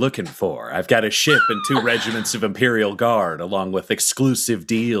what you're looking for. I've got a ship and 2 regiments of Imperial Guard, along with exclusive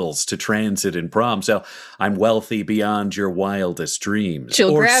deals to transit and prom, so I'm wealthy beyond your wildest dreams.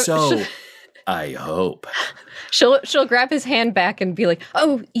 I hope." She'll grab his hand back and be like,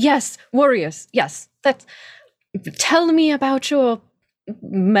 "Oh, yes, warriors, yes. Tell me about your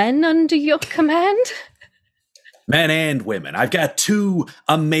men under your command? Men and women. I've got 2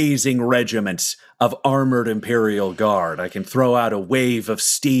 amazing regiments of armored Imperial Guard. I can throw out a wave of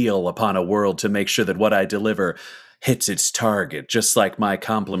steel upon a world to make sure that what I deliver hits its target, just like my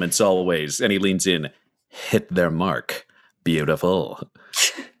compliments always. And he leans in. Hit their mark. Beautiful.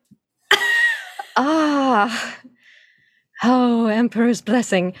 Ah. Oh, Emperor's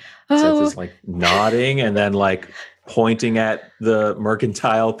blessing. Seth Oh, is like nodding and then like pointing at the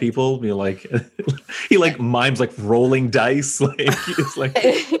mercantile people. Be like, he like mimes like rolling dice. Like it's like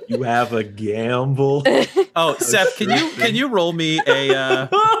you have a gamble. Oh, Seth, can you roll me a?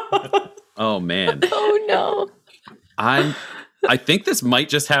 Oh man. oh no. I think this might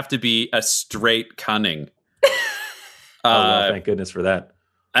just have to be a straight cunning. Well, thank goodness for that.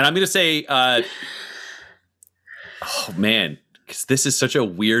 And I'm going to say, oh man, because this is such a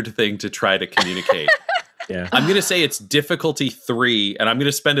weird thing to try to communicate. Yeah. I'm going to say it's difficulty 3, and I'm going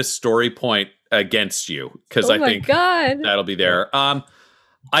to spend a story point against you because I think that'll be there.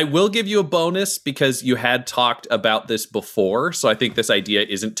 I will give you a bonus because you had talked about this before, so I think this idea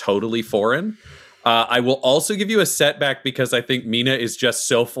isn't totally foreign. I will also give you a setback because I think Mina is just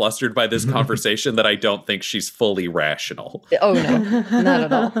so flustered by this conversation that I don't think she's fully rational. Oh no, not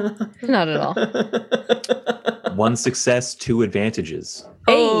at all. Not at all. 1 success, 2 advantages.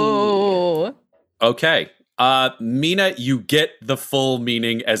 Oh. Okay. Mina, you get the full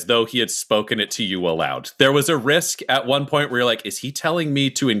meaning as though he had spoken it to you aloud. There was a risk at one point where you're like, is he telling me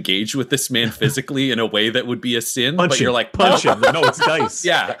to engage with this man physically in a way that would be a sin? Punch but him, you're like, punch him. No, it's dice.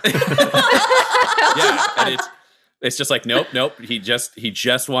 Yeah. Yeah. And it's just like, nope. He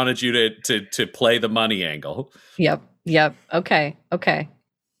just wanted you to play the money angle. Yep. Okay.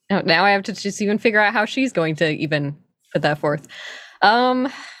 Now I have to just even figure out how she's going to even put that forth.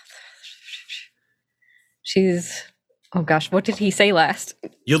 She's, oh gosh, what did he say last?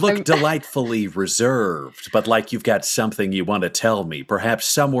 You look delightfully reserved, but like you've got something you want to tell me, perhaps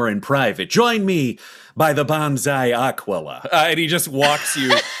somewhere in private. Join me by the bonsai aquila. And he just walks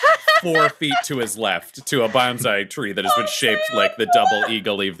you 4 feet to his left to a bonsai tree that has been shaped like the double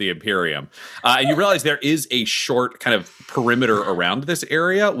eagle of the Imperium. And you realize there is a short kind of perimeter around this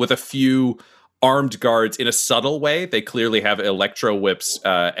area with a few armed guards in a subtle way. They clearly have electro whips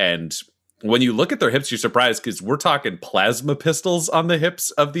and when you look at their hips, you're surprised because we're talking plasma pistols on the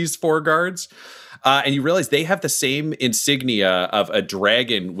hips of these 4 guards. And you realize they have the same insignia of a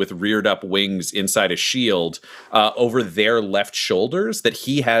dragon with reared up wings inside a shield over their left shoulders that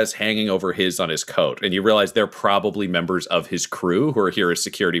he has hanging over his on his coat. And you realize they're probably members of his crew who are here as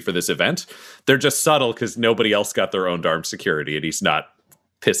security for this event. They're just subtle because nobody else got their own armed security and he's not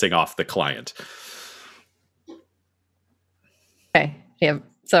pissing off the client. Okay. Yeah.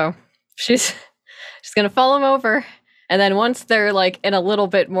 So she's gonna follow him over, and then once they're like in a little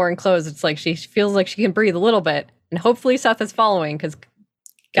bit more enclosed, it's like she feels like she can breathe a little bit, and hopefully Seth is following because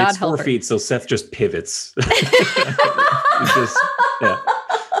God it's help 4 her. feet, so Seth just pivots.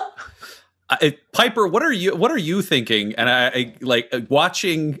 Piper, what are you thinking? And I like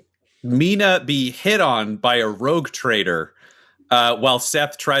watching Mina be hit on by a rogue trader while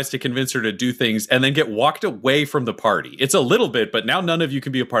Seth tries to convince her to do things and then get walked away from the party. It's a little bit, but now none of you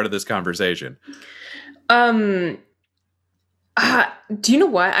can be a part of this conversation. Do you know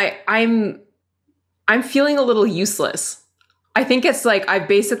what? I'm feeling a little useless. I think it's like I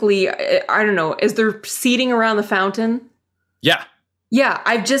don't know. Is there seating around the fountain? Yeah. Yeah,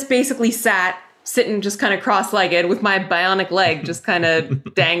 I've just basically sitting just kind of cross-legged with my bionic leg just kind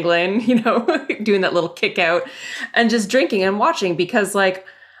of dangling, doing that little kick out and just drinking and watching because like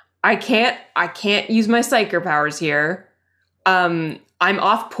I can't use my psyker powers here. I'm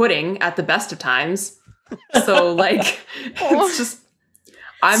off-putting at the best of times. So like it's just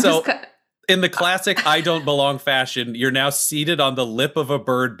in the classic I don't belong fashion, you're now seated on the lip of a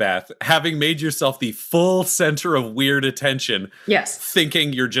bird bath, having made yourself the full center of weird attention. Yes.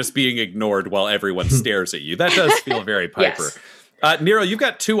 Thinking you're just being ignored while everyone stares at you. That does feel very Piper. Yes. Nero, you've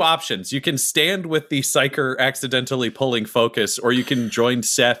got 2 options. You can stand with the psyker accidentally pulling focus, or you can join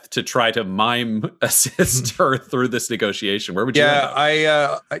Seth to try to mime assist her through this negotiation. Where would you end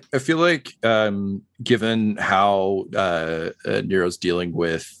up? I feel like given how Nero's dealing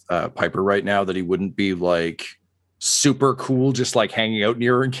with Piper right now, that he wouldn't be like super cool just like hanging out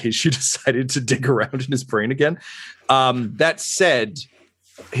near her in case she decided to dig around in his brain again. That said,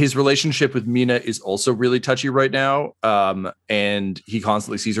 his relationship with Mina is also really touchy right now. And he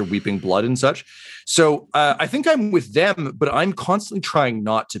constantly sees her weeping blood and such. So I think I'm with them, but I'm constantly trying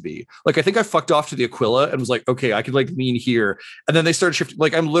not to be. Like, I think I fucked off to the Aquila and was like, okay, I could like lean here. And then they started shifting.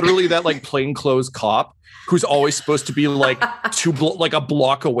 Like, I'm literally that like plainclothes cop who's always supposed to be like like a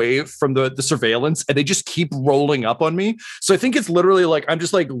block away from the surveillance, and they just keep rolling up on me. So I think it's literally like I'm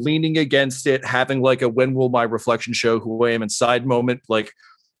just like leaning against it, having like a when will my reflection show who I am inside moment, like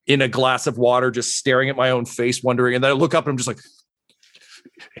in a glass of water, just staring at my own face, wondering. And then I look up and I'm just like,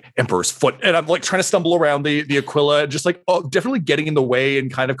 Emperor's Foot, and I'm like trying to stumble around the Aquila, just like definitely getting in the way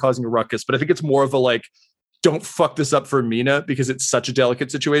and kind of causing a ruckus. But I think it's more of a like, don't fuck this up for Mina because it's such a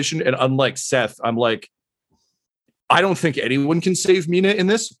delicate situation. And unlike Seth, I'm like, I don't think anyone can save Mina in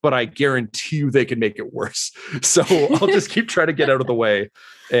this, but I guarantee you they can make it worse. So I'll just keep trying to get out of the way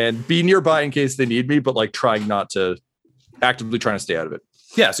and be nearby in case they need me, but like trying not to actively trying to stay out of it.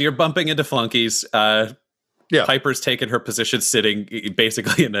 Yeah, so you're bumping into flunkies. Piper's taken her position sitting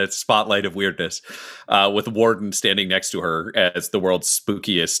basically in a spotlight of weirdness, with Warden standing next to her as the world's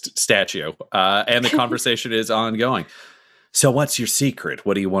spookiest statue. And the conversation is ongoing. So what's your secret?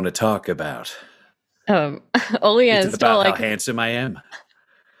 What do you want to talk about? Olia is still like, how handsome I am.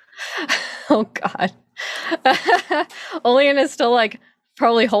 Oh God. Olean is still like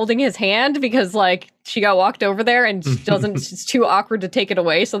probably holding his hand because like she got walked over there and it's too awkward to take it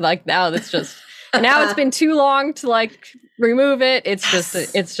away. So like now it's just been too long to like remove it. It's just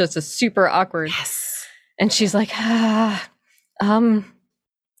a super awkward. Yes. And she's like,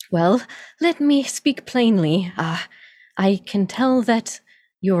 well, let me speak plainly. I can tell that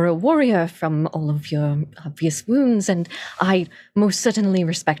you're a warrior from all of your obvious wounds, and I most certainly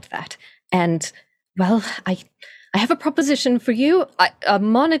respect that. And, well, I have a proposition for you, a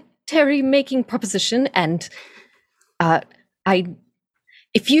monetary-making proposition, and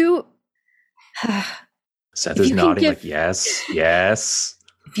if you... Seth is nodding like, yes.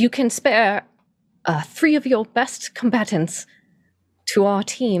 If you can spare 3 of your best combatants to our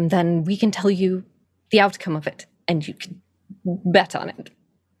team, then we can tell you the outcome of it, and you can bet on it.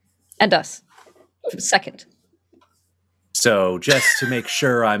 And us. Second. So just to make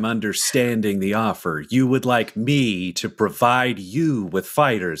sure I'm understanding the offer, you would like me to provide you with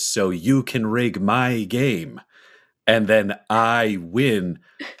fighters so you can rig my game, and then I win.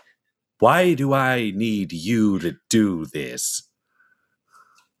 Why do I need you to do this?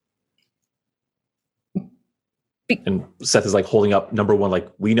 And Seth is like holding up number 1,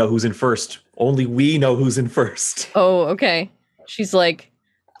 like, we know who's in first. Only we know who's in first. Oh, okay. She's like,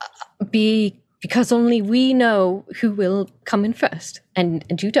 because only we know who will come in first, and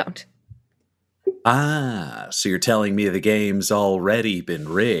you don't. Ah, so you're telling me the game's already been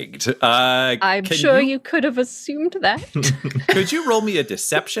rigged. I'm sure you could have assumed that. Could you roll me a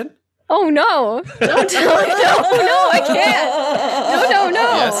deception? Oh, no. Don't tell me. No, I can't. No.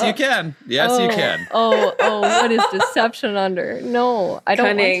 Yes, you can. You can. Oh, what is deception under? No, I don't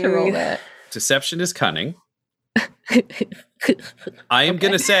Cunning. want to roll that. Deception is cunning. I am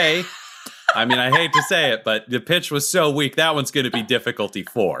going to say, I hate to say it, but the pitch was so weak, that one's going to be difficulty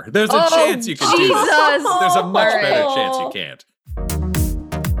 4. There's a chance you can do this. There's a much better chance you can't.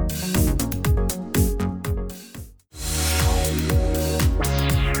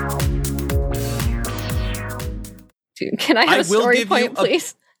 Dude, can I have a story point,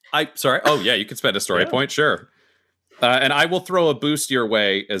 please? Sorry. Oh, yeah, you can spend a story point, sure. And I will throw a boost your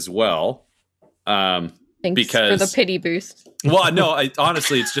way as well. Thanks because for the pity boost. Well, no,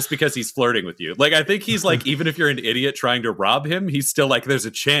 honestly, it's just because he's flirting with you. Like, I think he's like, even if you're an idiot trying to rob him, he's still like, there's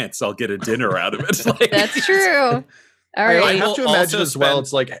a chance I'll get a dinner out of it. Like, that's true. All right. I have to imagine as well,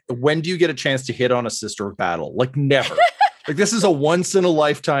 it's like, when do you get a chance to hit on a Sister of Battle? Like, never. Like, this is a once in a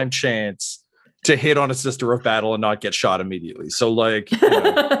lifetime chance to hit on a Sister of Battle and not get shot immediately. So, like,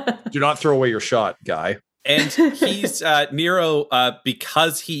 do not throw away your shot, guy. And he's Nero,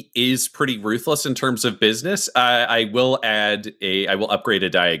 because he is pretty ruthless in terms of business. I will upgrade a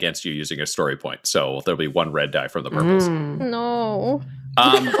die against you using a story point. So there'll be 1 red die from the purples. No.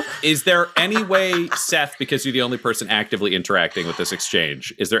 Is there any way, Seth, because you're the only person actively interacting with this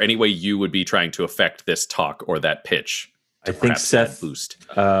exchange, is there any way you would be trying to affect this talk or that pitch? I think Seth, boost.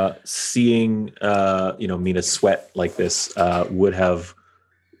 Seeing Mina sweat like this, would have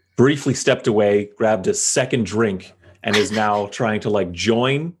briefly stepped away, grabbed a second drink, and is now trying to like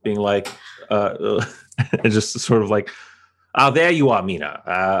join, being like, and just sort of like, oh, there you are, Mina.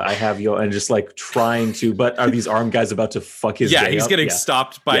 I have your, and just like trying to, but are these armed guys about to fuck his day he's up? getting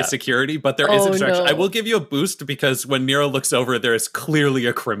stopped by security, but there is a distraction. No. I will give you a boost because when Nero looks over, there is clearly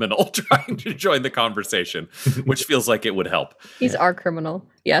a criminal trying to join the conversation, which feels like it would help. He's our criminal.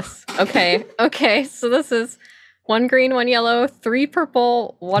 Yes. Okay. So this is 1 green, 1 yellow, 3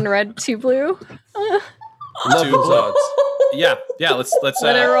 purple, 1 red, 2 blue. Love those odds. Yeah. Let's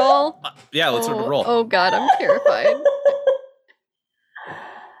let it roll. Let's roll. Oh God, I'm terrified.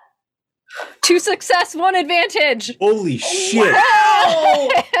 2 success, 1 advantage. Holy shit! Wow!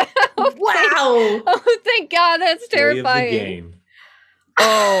 Wow! Wow! Oh, thank God, that's Story of the terrifying. game.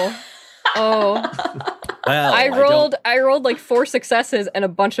 Oh. Well, I rolled like 4 successes and a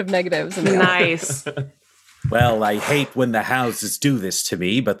bunch of negatives. Nice. Well, I hate when the houses do this to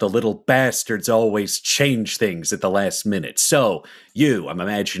me, but the little bastards always change things at the last minute. So, I'm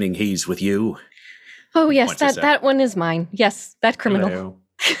imagining he's with you. Oh, yes, What is that? that one is mine. Yes, that criminal. Hello.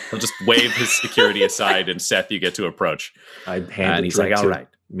 He'll just wave his security aside, and Seth, you get to approach. I hand And it he's right like, all to right.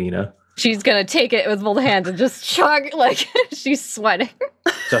 Mina. She's gonna take it with both hands and just chug like she's sweating.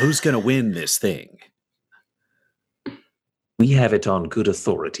 So who's going to win this thing? We have it on good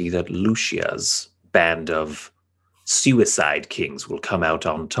authority that Lucia's band of suicide kings will come out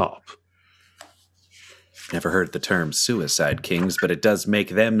on top. Never heard the term suicide kings, but it does make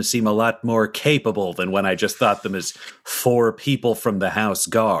them seem a lot more capable than when I just thought them as 4 people from the house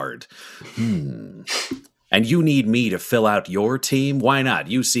guard. And you need me to fill out your team? Why not?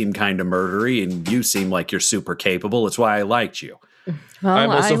 You seem kind of murdery, and you seem like you're super capable. It's why I liked you. Well,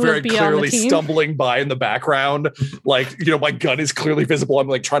 I'm also I will very be on the clearly team. stumbling by in the background. Like, my gun is clearly visible. I'm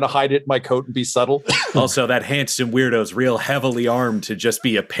like trying to hide it in my coat and be subtle. Also, that handsome weirdo's real heavily armed to just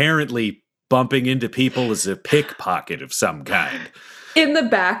be apparently bumping into people as a pickpocket of some kind. In the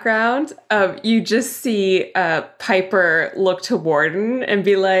background, you just see Piper look to Warden and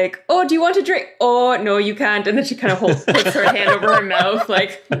be like, "Oh, do you want a drink?" "Oh, no, you can't." And then she kind of puts her hand over her mouth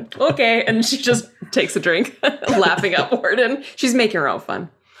like, "Okay." And she just takes a drink, laughing at Warden. She's making her own fun.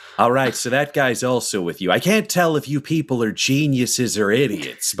 All right, so that guy's also with you. I can't tell if you people are geniuses or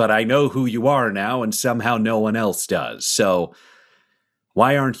idiots, but I know who you are now, and somehow no one else does. So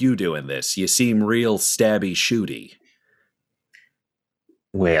why aren't you doing this? You seem real stabby-shooty.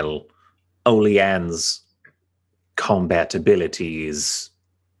 Well, Oleanne's combat ability is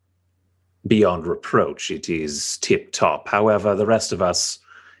beyond reproach. It is tip-top. However, the rest of us,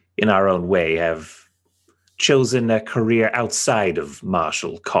 in our own way, have chosen a career outside of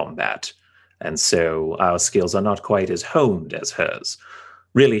martial combat, and so our skills are not quite as honed as hers.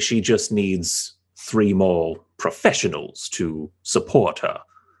 Really, she just needs 3 more professionals to support her.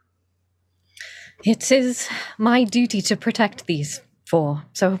 It is my duty to protect these 4,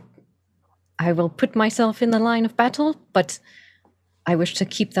 so I will put myself in the line of battle, but I wish to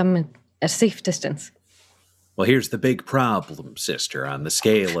keep them at a safe distance. Well, here's the big problem, sister, on the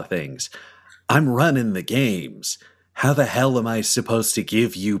scale of things. I'm running the games. How the hell am I supposed to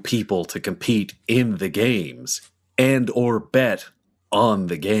give you people to compete in the games and or bet on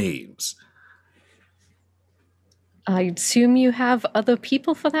the games? I assume you have other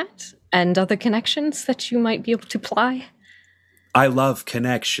people for that? And other connections that you might be able to ply? I love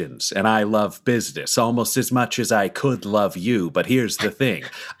connections and I love business almost as much as I could love you, but here's the thing.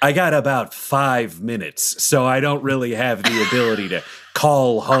 I got about 5 minutes, so I don't really have the ability to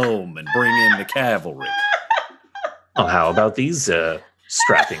call home and bring in the cavalry. Oh, how about these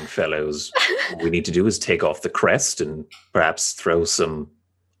strapping fellows? All we need to do is take off the crest and perhaps throw some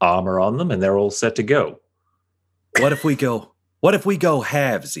armor on them, and they're all set to go. What if we go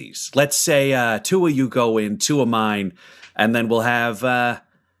halvesies? Let's say 2 of you go in, 2 of mine, and then we'll have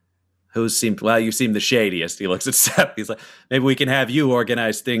you seem the shadiest. He looks at Seth. He's like, maybe we can have you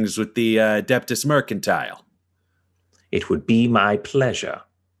organize things with the Adeptus Mercantile. It would be my pleasure.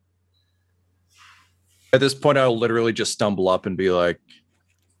 At this point, I'll literally just stumble up and be like,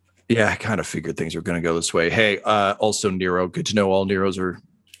 yeah, I kind of figured things were going to go this way. Hey, also Nero, good to know all Neros are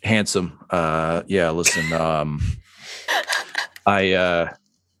handsome. Listen, I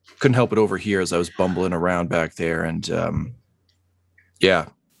couldn't help it over here as I was bumbling around back there, and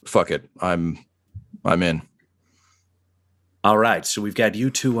fuck it. I'm in. All right, so we've got you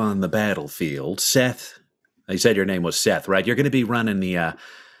 2 on the battlefield. Seth, you said your name was Seth, right? You're going to be running the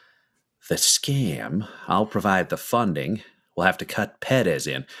scam. I'll provide the funding. We'll have to cut Perez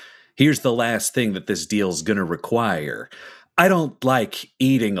in. Here's the last thing that this deal's going to require. I don't like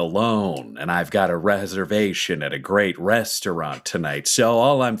eating alone, and I've got a reservation at a great restaurant tonight. So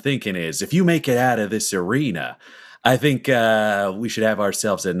all I'm thinking is, if you make it out of this arena, I think we should have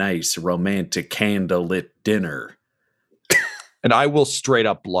ourselves a nice romantic candlelit dinner. And I will straight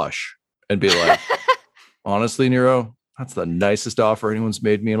up blush and be like, honestly, Nero, that's the nicest offer anyone's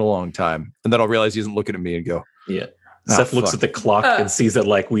made me in a long time. And then I'll realize he isn't looking at me and go, yeah. Seth looks at the clock and sees that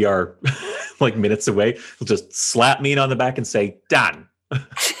like we are like minutes away. He'll just slap me on the back and say, done.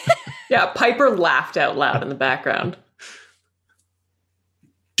 Yeah, Piper laughed out loud in the background.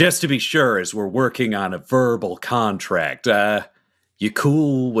 Just to be sure, as we're working on a verbal contract, you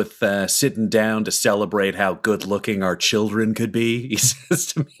cool with sitting down to celebrate how good looking our children could be? He says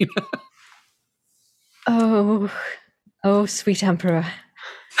to me. Oh, sweet Emperor.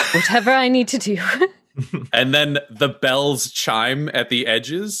 Whatever I need to do. And then the bells chime at the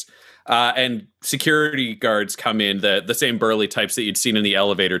edges, and security guards come in, the same burly types that you'd seen in the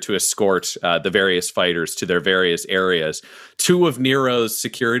elevator to escort the various fighters to their various areas. Two of Nero's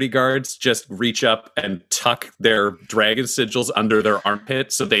security guards just reach up and tuck their dragon sigils under their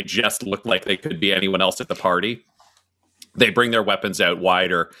armpit, so they just look like they could be anyone else at the party. They bring their weapons out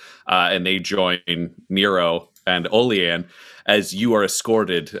wider, and they join Nero and Olean as you are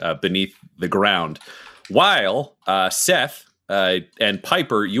escorted beneath the ground. While Seth and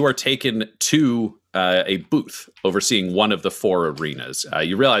Piper, you are taken to a booth overseeing one of the 4 arenas.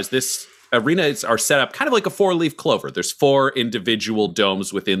 You realize this arenas are set up kind of like a 4-leaf clover. There's 4 individual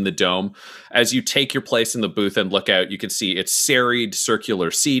domes within the dome. As you take your place in the booth and look out, you can see it's serried circular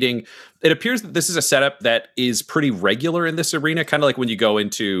seating. It appears that this is a setup that is pretty regular in this arena, kind of like when you go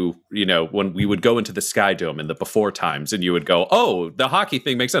into, when we would go into the Sky Dome in the before times, and you would go, oh, the hockey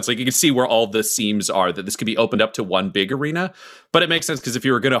thing makes sense. Like you can see where all the seams are, that this could be opened up to one big arena. But it makes sense because if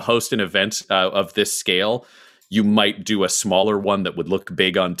you were going to host an event of this scale, you might do a smaller one that would look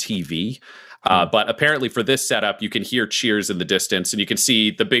big on TV. But apparently for this setup, you can hear cheers in the distance, and you can see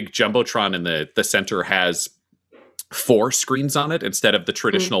the big Jumbotron in the center has 4 screens on it instead of the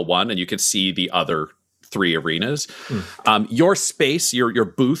traditional one, and you can see the other 3 arenas. Your space, your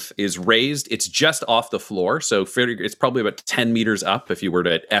booth is raised. It's just off the floor, so it's probably about 10 meters up if you were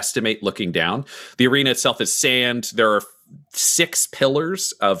to estimate looking down. The arena itself is sand. There are 6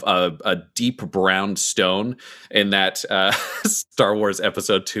 pillars of a deep brown stone in that Star Wars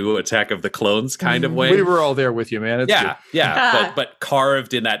Episode 2 Attack of the Clones kind of way. We were all there with you, man. It's good. But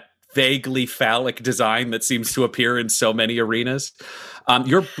carved in that vaguely phallic design that seems to appear in so many arenas.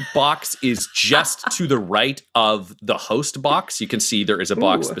 Your box is just to the right of the host box. You can see there is a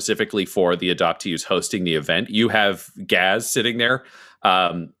box specifically for the adoptees hosting the event. You have Gaz sitting there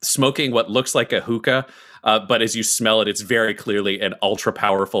smoking what looks like a hookah. But as you smell it, it's very clearly an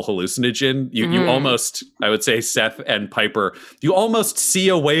ultra-powerful hallucinogen. You almost, I would say, Seth and Piper, you almost see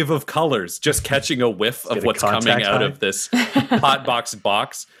a wave of colors just catching a whiff of what's coming out of this hotbox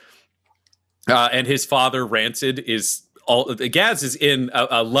box. And his father, Rancid, Gaz is in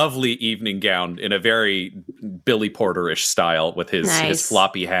a lovely evening gown in a very Billy Porter-ish style with his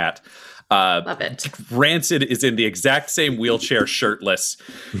floppy hat. Love it. Rancid is in the exact same wheelchair, shirtless,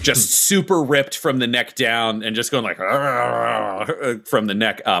 just super ripped from the neck down and just going like from the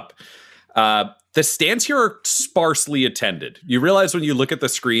neck up. The stands here are sparsely attended. You realize when you look at the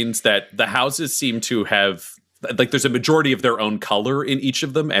screens that the houses seem to have, like, there's a majority of their own color in each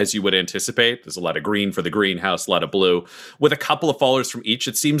of them, as you would anticipate. There's a lot of green for the greenhouse, a lot of blue, with a couple of followers from each.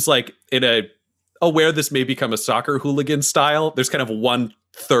 It seems like where this may become a soccer hooligan style, there's kind of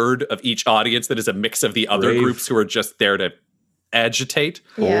 1/3 of each audience that is a mix of the other groups who are just there to agitate.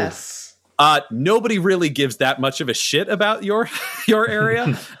 Yes. Nobody really gives that much of a shit about your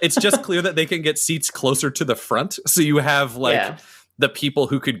area. It's just clear that they can get seats closer to the front. So you have the people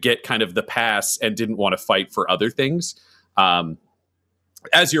who could get kind of the pass and didn't want to fight for other things.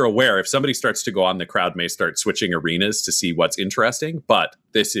 As you're aware, if somebody starts to go on, the crowd may start switching arenas to see what's interesting, but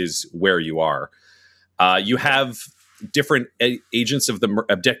this is where you are. You have different agents of the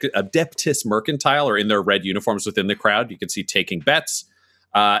Adeptus Mercantile are in their red uniforms within the crowd. You can see taking bets.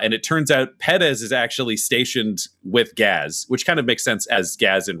 And it turns out Perez is actually stationed with Gaz, which kind of makes sense as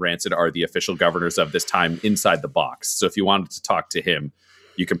Gaz and Rancid are the official governors of this time inside the box. So if you wanted to talk to him,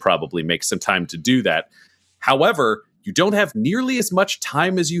 you can probably make some time to do that. However, you don't have nearly as much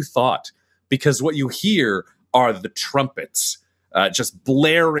time as you thought, because what you hear are the trumpets just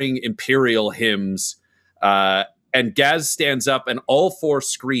blaring imperial hymns. And Gaz stands up, and all 4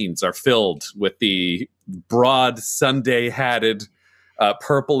 screens are filled with the broad Sunday-hatted,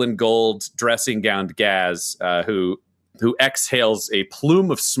 purple and gold dressing gowned Gaz, who exhales a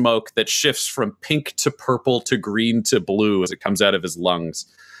plume of smoke that shifts from pink to purple to green to blue as it comes out of his lungs.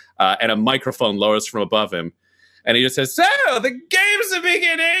 And a microphone lowers from above him. And he just says, "So, the games are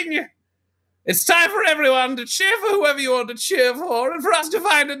beginning! It's time for everyone to cheer for whoever you want to cheer for and for us to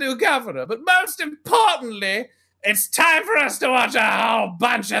find a new governor. But most importantly, it's time for us to watch a whole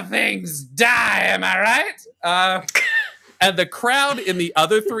bunch of things die, am I right?" And the crowd in the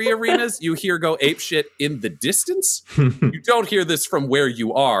other 3 arenas, you hear go apeshit in the distance. You don't hear this from where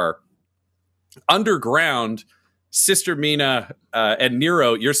you are. Underground, Sister Mina and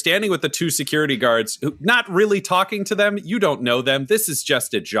Nero, you're standing with the 2 security guards, who, not really talking to them. You don't know them. This is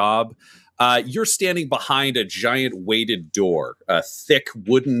just a job. You're standing behind a giant weighted door, thick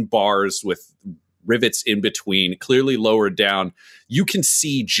wooden bars with rivets in between, clearly lowered down. You can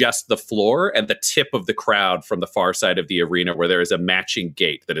see just the floor and the tip of the crowd from the far side of the arena, where there is a matching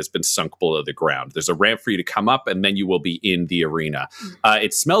gate that has been sunk below the ground. There's a ramp for you to come up, and then you will be in the arena.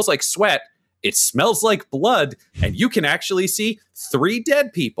 It smells like sweat. It smells like blood, and you can actually see 3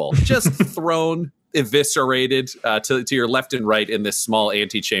 dead people just thrown, eviscerated to your left and right in this small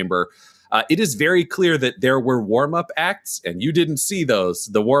antechamber. It is very clear that there were warm-up acts, and you didn't see those.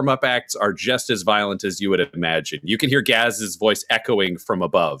 The warm-up acts are just as violent as you would imagine. You can hear Gaz's voice echoing from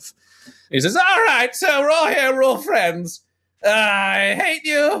above. He says, all right, so we're all here, we're all friends. I hate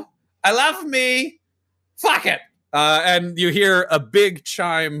you. I love me. Fuck it. And you hear a big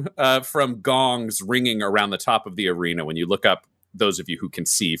chime from gongs ringing around the top of the arena. When you look up, those of you who can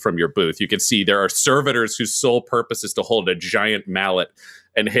see from your booth, you can see there are servitors whose sole purpose is to hold a giant mallet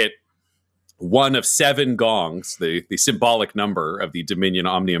and hit one of 7 gongs, the symbolic number of the Dominion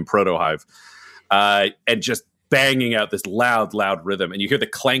Omnium Protohive, and just banging out this loud rhythm. And you hear the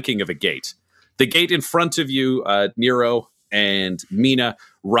clanking of a gate. The gate in front of you, Nero and Mina,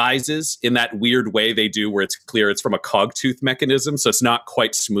 rises in that weird way they do where it's clear it's from a cogtooth mechanism, so it's not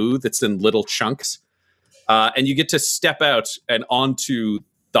quite smooth. It's in little chunks. And you get to step out and onto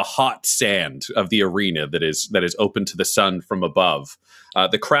the hot sand of the arena that is open to the sun from above.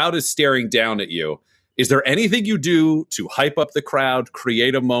 The crowd is staring down at you. Is there anything you do to hype up the crowd,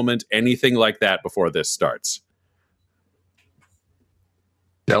 create a moment, anything like that before this starts?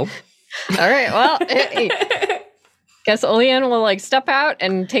 No. All right. Well, guess Olean will step out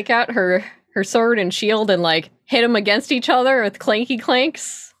and take out her sword and shield and hit them against each other with clanky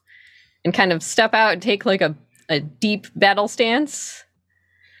clanks, and kind of step out and take a deep battle stance.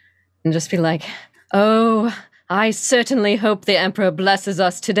 And just be like, oh, I certainly hope the Emperor blesses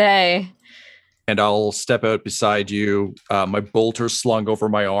us today. And I'll step out beside you, my bolter slung over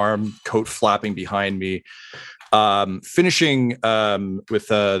my arm, coat flapping behind me, finishing with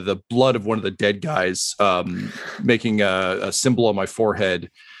the blood of one of the dead guys, making a symbol on my forehead.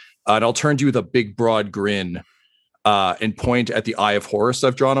 And I'll turn to you with a big, broad grin and point at the Eye of Horus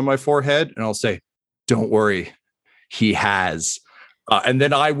I've drawn on my forehead. And I'll say, don't worry, he has. And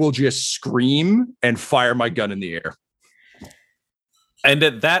then I will just scream and fire my gun in the air. And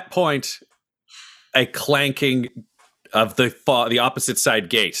at that point, a clanking of the opposite side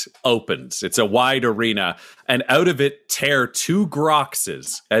gate opens. It's a wide arena, and out of it tear 2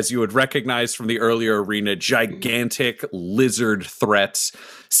 Groxes, as you would recognize from the earlier arena, gigantic lizard threats,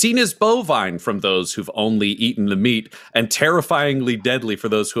 seen as bovine from those who've only eaten the meat, and terrifyingly deadly for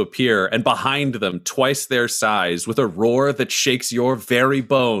those who appear, and behind them, twice their size, with a roar that shakes your very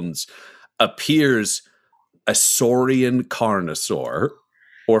bones, appears a Saurian Carnosaur,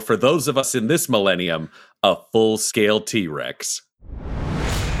 or for those of us in this millennium, a full-scale T-Rex.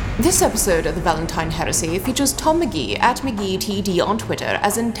 This episode of the Valentine Heresy features Tom McGee at McGeeTD on Twitter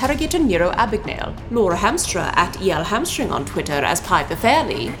as Interrogator Nero Abignale, Laura Hamstra at EL Hamstring on Twitter as Piper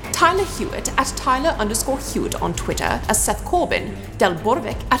Fairley, Tyler Hewitt at Tyler_Hewitt on Twitter as Seth Corbin, Del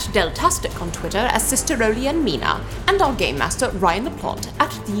Borvik at Deltastic on Twitter as Sister Rowley and Mina, and our Game Master Ryan LaPlante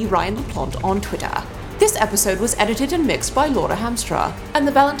at The Ryan LaPlante on Twitter. This episode was edited and mixed by Laura Hamstra, and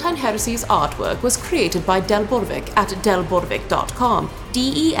the Valentine Heresy's artwork was created by Del Borvik at delborvik.com,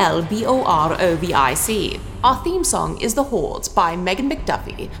 DELBOROVIC. Our theme song is The Hordes by Megan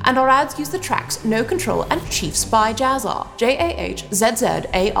McDuffie, and our ads use the tracks No Control and Chiefs by Jazzar,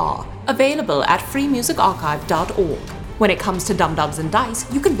 JAHZZAR, available at freemusicarchive.org. When it comes to Dum-Dums and Dice,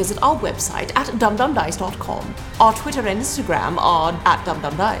 you can visit our website at dumdumdice.com. Our Twitter and Instagram are at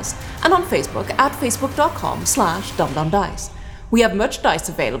dumdumdice, and on Facebook at facebook.com/dumdumdice. We have merchandise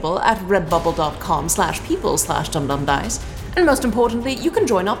available at redbubble.com/people/dumdumdice, and most importantly, you can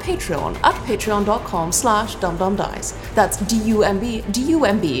join our Patreon at patreon.com/dumdumdice. That's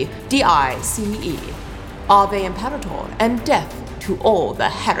DUMBDICE. Ave Imperator, and death to all the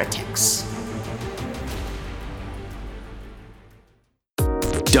heretics.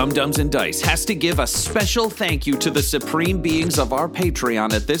 Dum-Dums and Dice has to give a special thank you to the supreme beings of our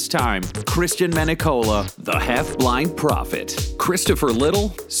Patreon at this time: Christian Menicola, the Half-Blind Prophet, Christopher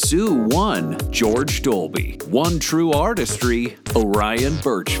Little, Sue One, George Dolby, One True Artistry, Orion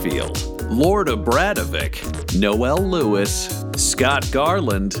Birchfield, Lord Abradovic, Noel Lewis, Scott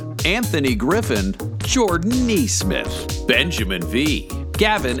Garland, Anthony Griffin, Jordan Neesmith, Benjamin V,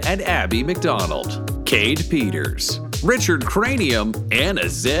 Gavin and Abby McDonald, Cade Peters, Richard Cranium, Anna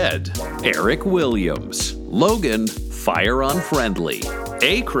Zed, Eric Williams, Logan, Fire Unfriendly,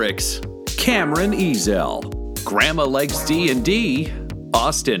 Acrix, Cameron Ezel, Grandma Likes D&D,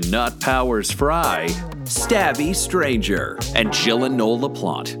 Austin Nut Powers Fry, Stabby Stranger, and Jill and Noel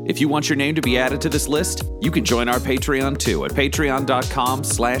LaPlante. If you want your name to be added to this list, you can join our Patreon too at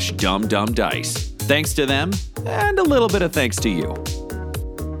patreon.com/dumdumdice. Thanks to them, and a little bit of thanks to you.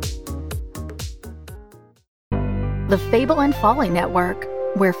 The Fable and Folly Network,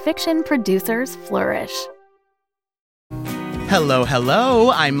 where fiction producers flourish. Hello,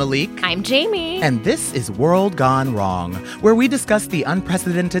 hello. I'm Malik. I'm Jamie. And this is World Gone Wrong, where we discuss the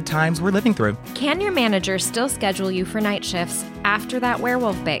unprecedented times we're living through. Can your manager still schedule you for night shifts after that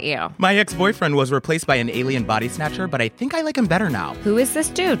werewolf bit you? My ex-boyfriend was replaced by an alien body snatcher, but I think I like him better now. Who is this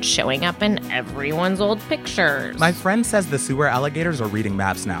dude showing up in everyone's old pictures? My friend says the sewer alligators are reading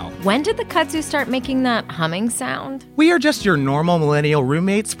maps now. When did the kudzu start making that humming sound? We are just your normal millennial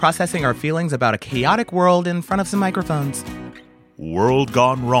roommates processing our feelings about a chaotic world in front of some microphones. World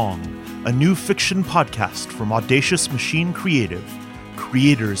Gone Wrong, a new fiction podcast from Audacious Machine Creative,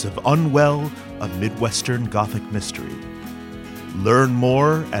 creators of Unwell, a Midwestern Gothic mystery. Learn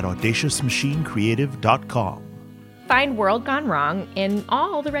more at audaciousmachinecreative.com. Find World Gone Wrong in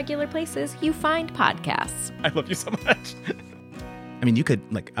all the regular places you find podcasts. I love you so much. I mean, you could,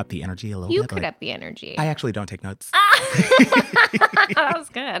 up the energy a little bit. You could up the energy. I actually don't take notes. That was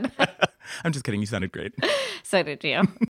good. I'm just kidding. You sounded great. So did you.